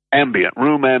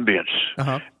room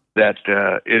ambience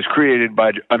that is created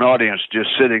by an audience just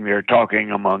sitting there talking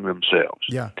among themselves.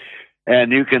 Yeah.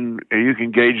 And you can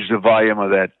gauge the volume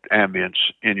of that ambience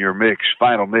in your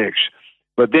final mix.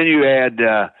 But then you add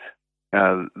the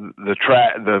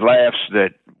laughs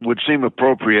that would seem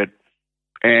appropriate,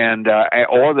 and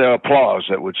or the applause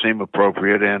that would seem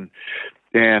appropriate, and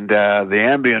the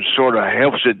ambience sort of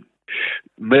helps it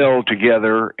meld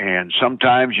together. And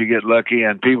sometimes you get lucky,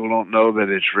 and people don't know that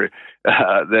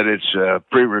it's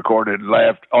pre-recorded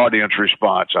audience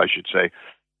response, I should say.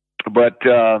 But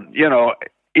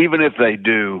even if they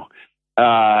do,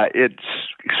 it's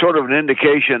sort of an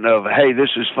indication of, hey, this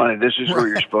is funny. This is where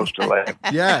you're supposed to laugh.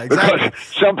 Yeah, exactly. Because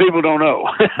some people don't know.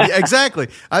 Yeah, exactly.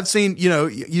 I've seen,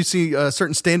 you see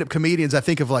certain stand-up comedians, I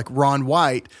think of like Ron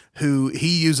White, who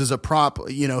he uses a prop,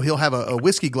 he'll have a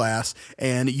whiskey glass,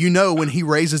 and when he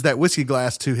raises that whiskey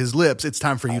glass to his lips, it's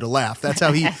time for you to laugh. That's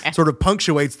how he sort of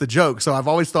punctuates the joke. So I've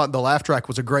always thought the laugh track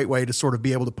was a great way to sort of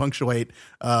be able to punctuate,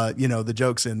 the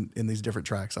jokes in these different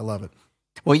tracks. I love it.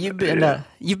 Well, you've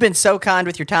been so kind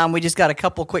with your time. We just got a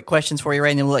couple quick questions for you,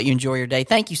 Ray, and then we'll let you enjoy your day.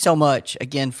 Thank you so much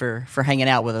again for hanging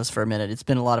out with us for a minute. It's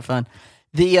been a lot of fun.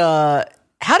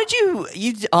 How did you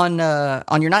on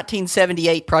your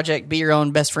 1978 project, Be Your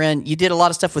Own Best Friend, you did a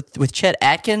lot of stuff with Chet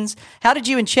Atkins. How did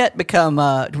you and Chet become,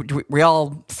 were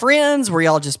y'all friends? Were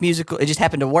y'all just musical? It just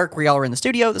happened to work? Were y'all were in the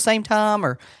studio at the same time?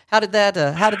 Or how did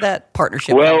that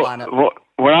partnership line up? Well,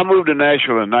 when I moved to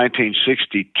Nashville in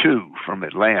 1962 from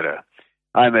Atlanta,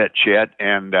 I met Chet,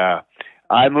 and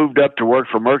I moved up to work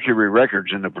for Mercury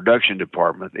Records in the production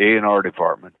department, the A&R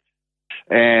department.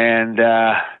 And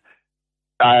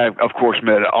I, of course,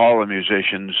 met all the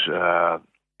musicians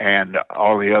and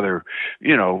all the other,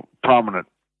 prominent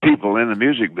people in the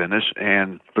music business.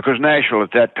 And because Nashville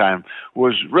at that time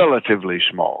was relatively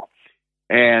small.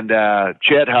 And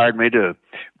Chet hired me to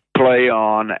play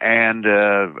on and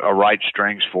write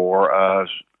strings for,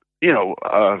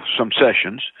 some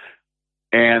sessions.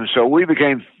 And so we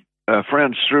became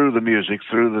friends through the music,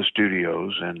 through the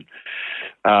studios, and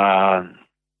I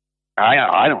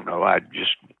don't know. I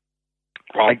just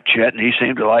liked Chet, and he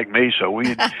seemed to like me, so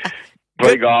we'd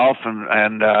play golf.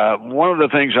 And one of the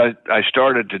things I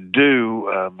started to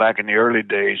do back in the early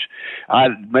days,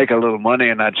 I'd make a little money,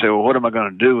 and I'd say, well, what am I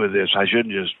going to do with this? I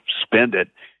shouldn't just spend it.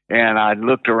 And I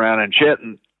looked around, and Chet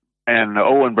and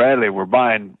Owen Bradley were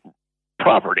buying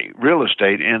property, real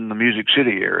estate in the Music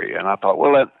City area. And I thought,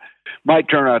 well, that might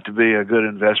turn out to be a good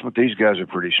investment. These guys are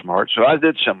pretty smart. So I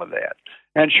did some of that.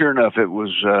 And sure enough, it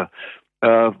was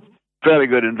fairly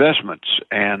good investments.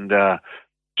 And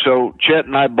so Chet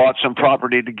and I bought some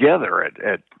property together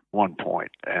at one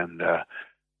point. And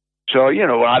so,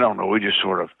 I don't know, we just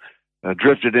sort of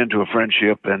drifted into a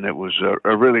friendship, and it was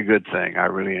a really good thing. I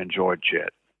really enjoyed Chet.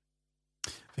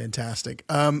 Fantastic.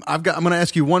 I'm going to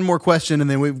ask you one more question, and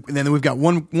then we've got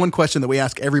one question that we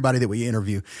ask everybody that we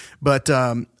interview. But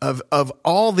of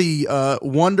all the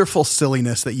wonderful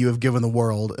silliness that you have given the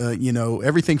world,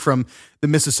 everything from the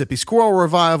Mississippi Squirrel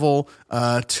Revival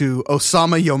to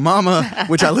Osama Yo Mama,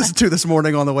 which I listened to this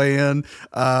morning on the way in,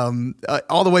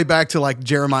 all the way back to like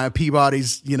Jeremiah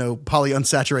Peabody's,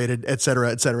 Polyunsaturated, et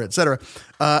cetera, et cetera, et cetera.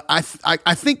 I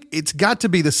think it's got to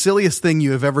be the silliest thing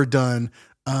you have ever done.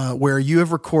 where you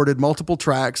have recorded multiple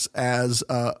tracks as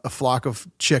a flock of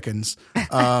chickens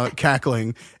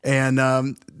cackling.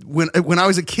 And when I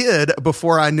was a kid,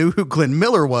 before I knew who Glenn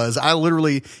Miller was, I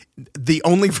literally, the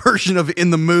only version of In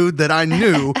the Mood that I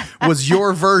knew was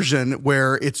your version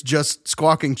where it's just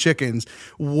squawking chickens.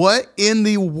 What in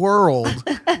the world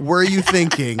were you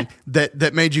thinking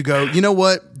that made you go, you know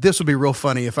what, this would be real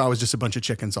funny if I was just a bunch of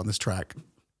chickens on this track?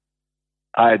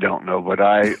 I don't know, but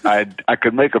I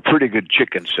could make a pretty good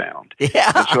chicken sound.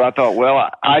 Yeah. And so I thought, well,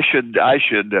 I should. I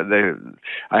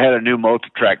had a new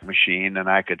multi-track machine, and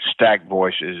I could stack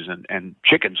voices and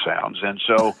chicken sounds, and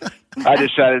so I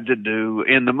decided to do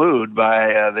 "In the Mood"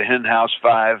 by the Hen House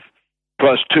 5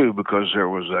 plus 2 because there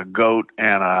was a goat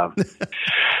and a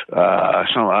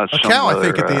cow, I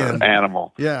think, at the end.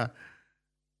 Animal. Yeah.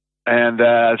 And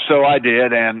so I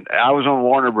did, and I was on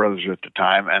Warner Brothers at the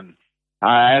time, and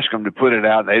I asked them to put it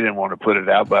out. They didn't want to put it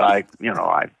out, but I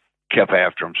kept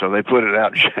after them. So they put it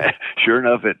out. Sure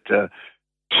enough, it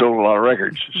sold a lot of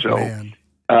records. So, it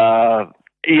was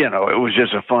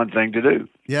just a fun thing to do.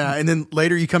 Yeah. And then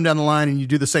later you come down the line and you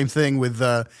do the same thing with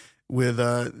I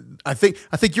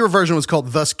think your version was called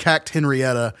Thus Cacked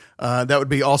Henrietta. That would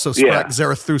be also Sprach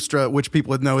Zarathustra, which people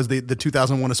would know as the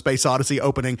 2001 A Space Odyssey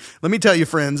opening. Let me tell you,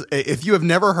 friends, if you have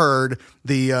never heard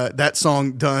that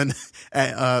song done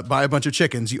by a bunch of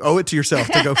chickens, you owe it to yourself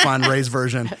to go find Ray's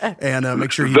version and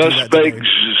make sure you do that today.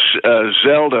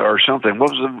 Zelda or something.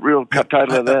 What was the real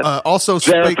title of that? Also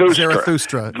Spake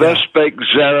Zarathustra. Thus Spake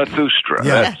Zarathustra.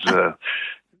 Yeah.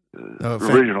 That's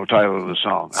original title of the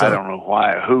song. So, I don't know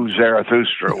who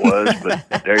Zarathustra was,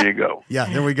 but there you go.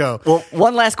 Yeah, there we go. Well,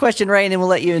 one last question, Ray, and then we'll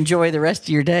let you enjoy the rest of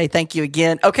your day. Thank you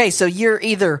again. Okay, so you're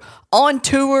either on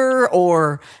tour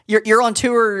or you're on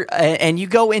tour and you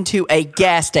go into a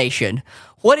gas station.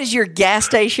 What is your gas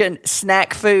station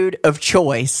snack food of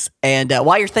choice? And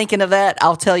while you're thinking of that,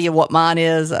 I'll tell you what mine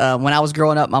is. When I was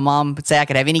growing up, my mom would say I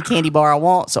could have any candy bar I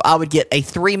want, so I would get a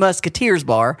Three Musketeers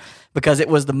bar because it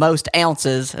was the most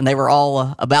ounces, and they were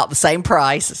all about the same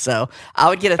price. So I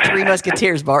would get a Three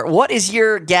Musketeers bar. What is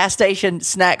your gas station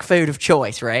snack food of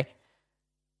choice, Ray?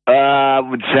 I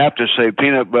would have to say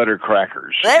peanut butter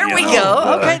crackers. There we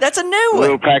go. Okay, that's a new one.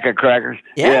 Little pack of crackers.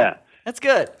 Yeah. That's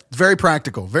good. It's very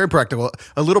practical. Very practical.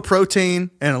 A little protein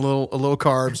and a little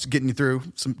carbs, getting you through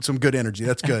some good energy.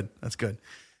 That's good. That's good.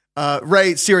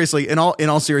 Ray, seriously, in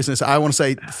all seriousness, I want to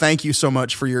say thank you so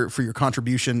much for your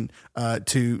contribution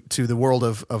to the world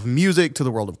of music, to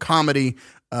the world of comedy,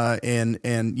 and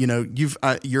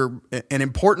you're an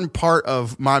important part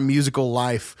of my musical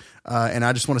life, and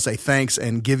I just want to say thanks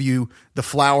and give you the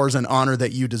flowers and honor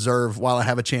that you deserve while I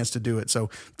have a chance to do it. So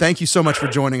thank you so much for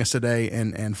joining us today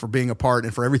and for being a part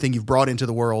and for everything you've brought into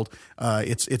the world.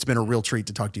 It's been a real treat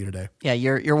to talk to you today. Yeah,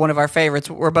 you're one of our favorites.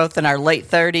 We're both in our late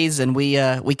 30s, and we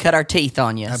cut our teeth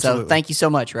on you. Absolutely. So thank you so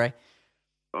much, Ray.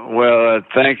 Well,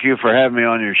 thank you for having me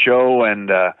on your show, and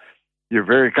you're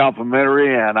very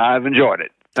complimentary, and I've enjoyed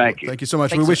it. Thank you. Thank you so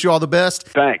much. We wish you all the best.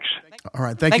 Thanks. All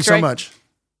right. Thanks, you so Ray. much.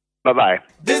 Bye-bye.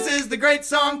 This is the Great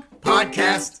Song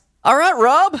Podcast. All right,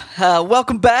 Rob.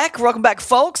 Welcome back. Welcome back,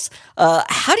 folks.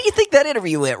 How do you think that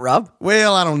interview went, Rob?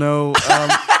 Well, I don't know.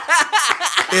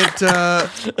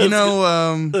 That's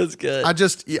good. I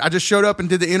just showed up and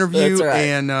did the interview, That's right.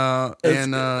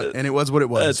 and it was what it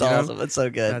was. That's awesome. That's so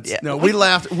good. No, we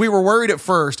laughed. We were worried at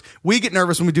first. We get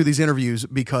nervous when we do these interviews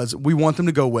because we want them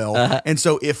to go well, and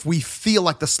so if we feel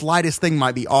like the slightest thing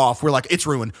might be off, we're like, it's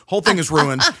ruined. Whole thing is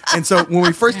ruined. And so when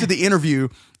we first did the interview,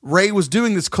 Ray was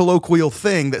doing this colloquial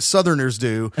thing that Southerners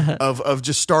do of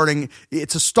just starting.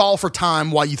 It's a stall for time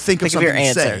while you think of something your to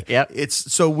answer. say. Yep.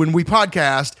 It's so when we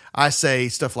podcast, I say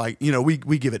stuff like,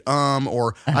 we give it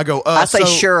or I go I say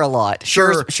sure a lot.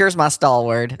 Sure's my stall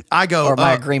word. I go or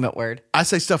my agreement word. I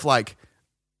say stuff like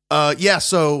yeah,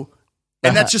 so,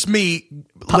 and that's just me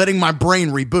letting my brain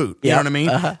reboot. You know what I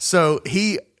mean? So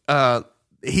he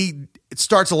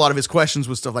starts a lot of his questions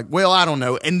with stuff like, well, I don't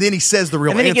know. And then he says the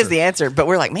real answer. And then he gives the answer, but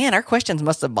we're like, man, our questions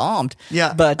must have bombed.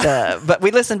 Yeah. But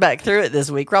we listened back through it this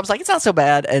week. Rob's like, it's not so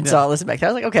bad. And so I listened back through.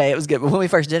 I was like, okay, it was good. But when we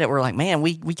first did it, we're like, man,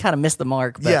 we kind of missed the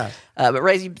mark. But, but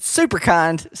Ray, super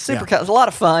kind. Kind. It was a lot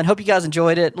of fun. Hope you guys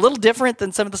enjoyed it. A little different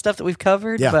than some of the stuff that we've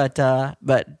covered,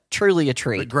 but truly a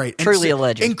treat. Great. Truly a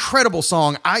legend. Incredible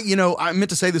song. I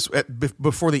meant to say this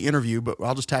before the interview, but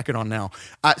I'll just tack it on now.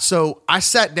 So I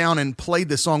sat down and played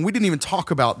this song. We didn't even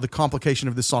talk about the complication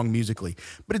of this song musically,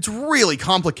 but it's really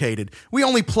complicated. We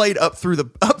only played up through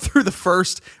the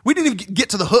first. We didn't even get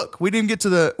to the hook. We didn't get to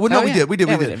the. Well, no, we did. We did.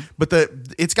 But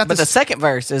the second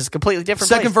verse is completely different.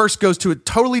 Second verse goes to a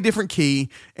totally different key,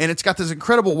 and it's got this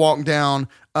incredible walk down.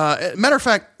 Matter of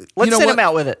fact, let's send him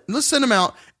out with it. Let's send him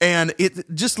out and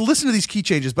just listen to these key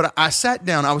changes. But I sat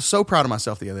down. I was so proud of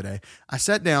myself the other day. I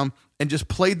sat down and just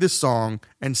played this song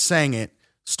and sang it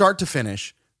start to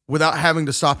finish without having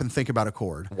to stop and think about a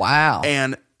chord. Wow.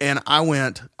 And I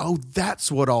went, oh,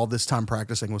 that's what all this time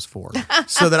practicing was for.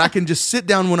 So that I can just sit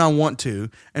down when I want to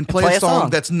and play a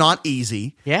song that's not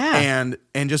easy. Yeah.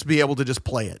 And just be able to just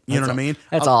play it. You know what I mean?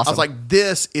 That's awesome. I was like,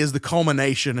 this is the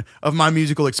culmination of my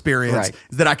musical experience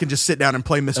that I can just sit down and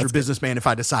play Mr. Businessman if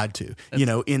I decide to,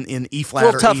 in E flat. A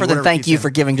little tougher than Thank You for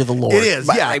Giving to the Lord. It is,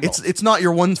 yeah. It's not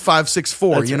your 1 5 6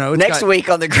 4, you know. Next week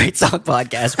on the Great Song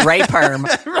Podcast, Ray Perm.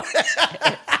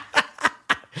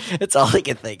 That's all he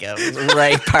can think of is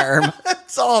Ray Perm.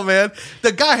 That's all, man.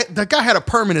 The guy had a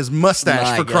perm in his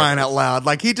mustache for crying out loud.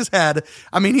 Like he just had.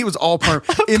 I mean, he was all perm.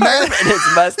 Perm in his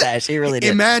mustache. He really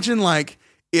did. Imagine like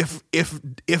if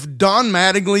Don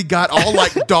Mattingly got all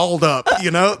like dolled up,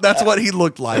 that's what he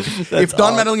looked like. If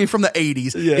Don Mattingly from the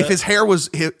 80s, if his hair was,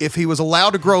 if he was allowed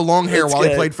to grow long hair while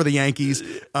he played for the Yankees,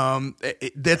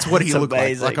 that's what he looked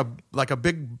like a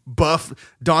big buff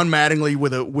Don Mattingly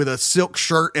with a silk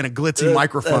shirt and a glitzy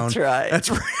microphone. That's right. That's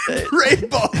Ray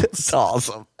Boltz. That's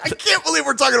awesome. I can't believe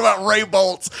we're talking about Ray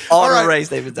Boltz. All right, Ray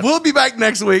Stevens. We'll be back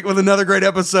next week with another great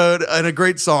episode and a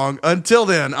great song. Until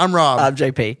then, I'm Rob. I'm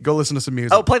JP. Go listen to some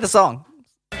music. Oh, play the song.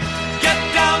 Get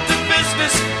down to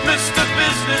business, Mr.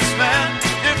 Businessman,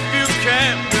 if you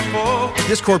can before.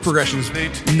 This chord progression is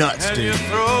nuts, dude.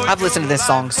 I've listened to this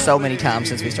song so many times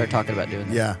since we started talking about doing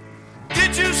this. Yeah.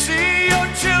 Did you see your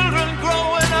children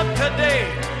growing up today?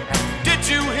 Did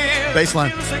you hear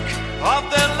Baseline. the music of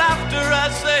their laughter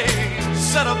as they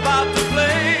set about to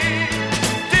play?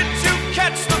 Did you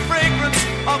catch the fragrance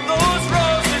of those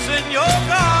roses in your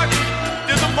garden?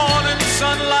 Did the morning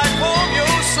sunlight warm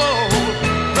your soul,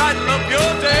 brighten up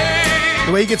your day?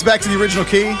 The way he gets back to the original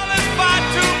key. Qualified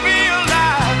to be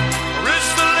alive, or is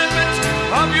the limit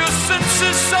of your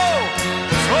senses so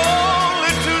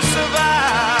only to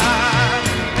survive?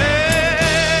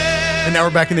 Hey. And now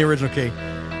we're back in the original key.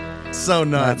 So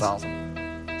nuts. That's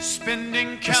awesome.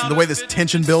 Spending the way this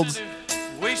tension builds.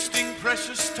 Wasting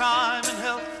precious time and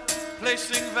health,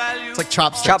 placing value. It's like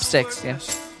chopsticks. Chopsticks, yeah.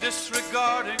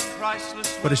 Disregarding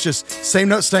priceless. But it's just same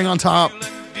note staying on top,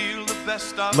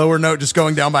 lower note just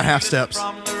going down by half steps.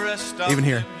 Even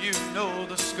here.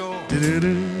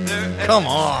 Come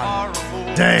on.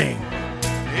 Dang.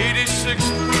 86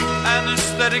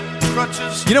 anesthetic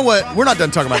crutches. You know what? We're not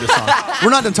done talking about this song. We're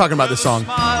not done talking about this song.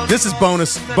 This is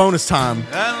bonus time.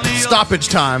 Stoppage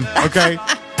time, okay?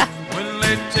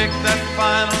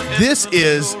 This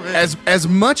is as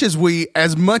much as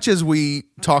we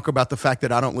talk about the fact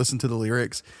that I don't listen to the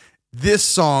lyrics. This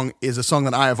song is a song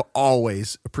that I have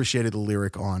always appreciated the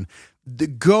lyric on.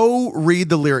 Go read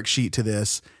the lyric sheet to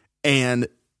this and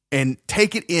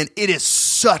take it in. It is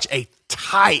such a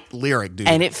tight lyric, dude.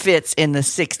 And it fits in the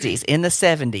 60s, in the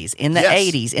 70s, in the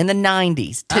 80s, in the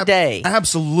 90s, today.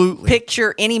 Absolutely.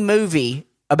 Picture any movie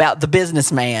about the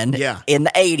businessman in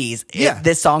the 80s.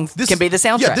 This song can be the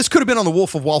soundtrack. Yeah, this could have been on the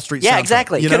Wolf of Wall Street soundtrack. Yeah,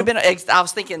 exactly. It could have been. I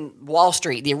was thinking Wall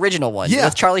Street, the original one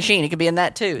with Charlie Sheen. It could be in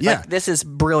that too. Yeah. Like, this is a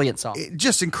brilliant song.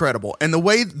 Just incredible. And the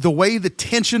way the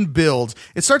tension builds,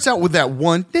 it starts out with that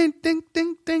one ding, ding,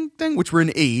 ding, ding, ding, which we're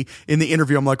in E. In the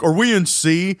interview, I'm like, are we in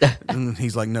C? And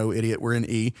he's like, no, idiot, we're in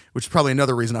E, which is probably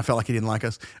another reason I felt like he didn't like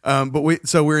us. But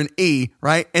we're in E,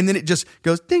 right? And then it just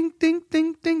goes ding, ding,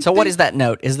 ding, ding. So what is that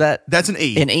note? That's an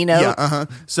E. An E note? Yeah,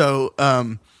 So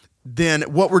then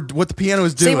what the piano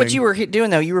is doing. See what you were doing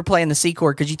though. You were playing the C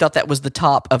chord because you thought that was the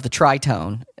top of the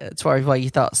tritone. As far as why you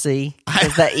thought C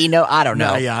is that E note. I don't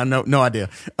know. I know, no idea.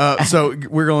 So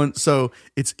we're going. So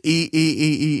it's E E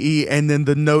E E E, and then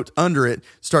the note under it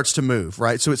starts to move.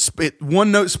 Right. So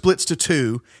one note splits to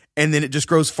two, and then it just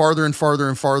grows farther and farther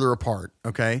and farther apart.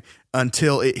 Okay,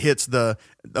 until it hits a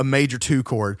major 2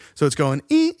 chord. So it's going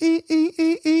E E E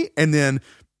E E, and then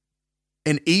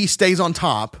an E stays on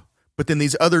top. But then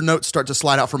these other notes start to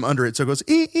slide out from under it. So it goes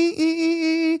E, E, E,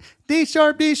 E, E, D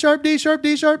sharp, D sharp, D sharp,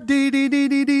 D sharp, D, D, D,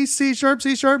 D, D, C sharp,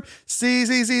 C sharp, C,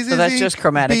 C, C, C, so that's just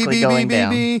chromatically going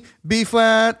down. B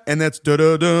flat, and that's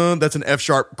da-da-da. That's an F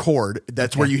sharp chord.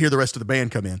 That's where you hear the rest of the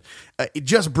band come in.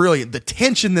 Just brilliant. The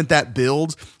tension that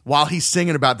builds while he's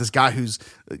singing about this guy who's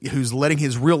letting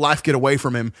his real life get away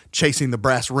from him, chasing the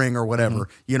brass ring or whatever.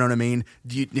 Mm-hmm. You know what I mean?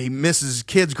 He misses his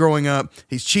kids growing up.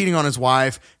 He's cheating on his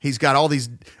wife. He's got all these,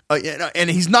 and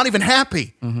he's not even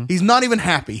happy. Mm-hmm. He's not even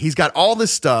happy. He's got all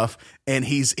this stuff, and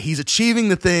he's achieving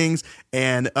the things.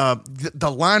 And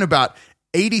the line about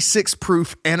 86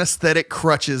 proof anesthetic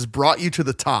crutches brought you to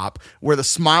the top where the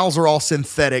smiles are all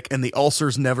synthetic and the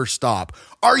ulcers never stop.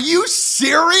 Are you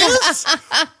serious?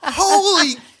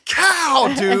 Holy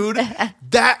cow, dude.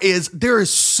 There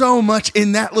is so much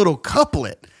in that little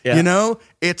couplet. Yeah. You know,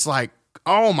 it's like,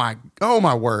 oh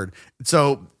my word.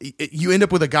 So you end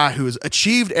up with a guy who has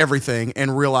achieved everything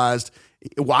and realized,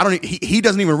 well, he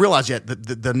doesn't even realize yet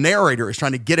that the narrator is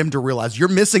trying to get him to realize you're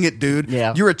missing it, dude.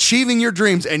 Yeah. You're achieving your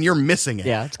dreams and you're missing it.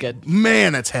 Yeah, it's good.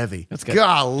 Man, that's heavy. That's good.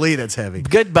 Golly, that's heavy.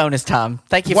 Good bonus time.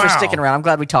 Thank you for sticking around. I'm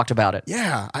glad we talked about it.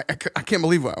 Yeah, I can't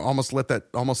believe I almost let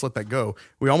that go.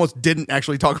 We almost didn't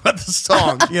actually talk about the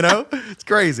song, you know? It's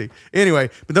crazy. Anyway,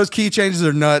 but those key changes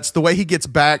are nuts. The way he gets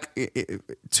back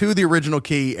to the original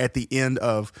key at the end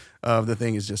of the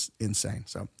thing is just insane.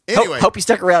 So anyway, hope you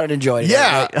stuck around and enjoyed it.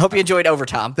 Yeah, right? Hope you enjoyed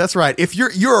Overtime. That's right. If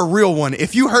you're a real one,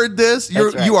 if you heard this,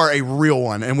 you are a real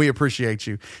one, and we appreciate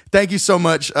you. Thank you so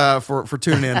much for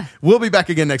tuning in. We'll be back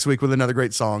again next week with another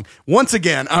great song. Once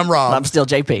again, I'm Rob. I'm still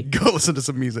JP. Go listen to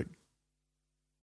some music.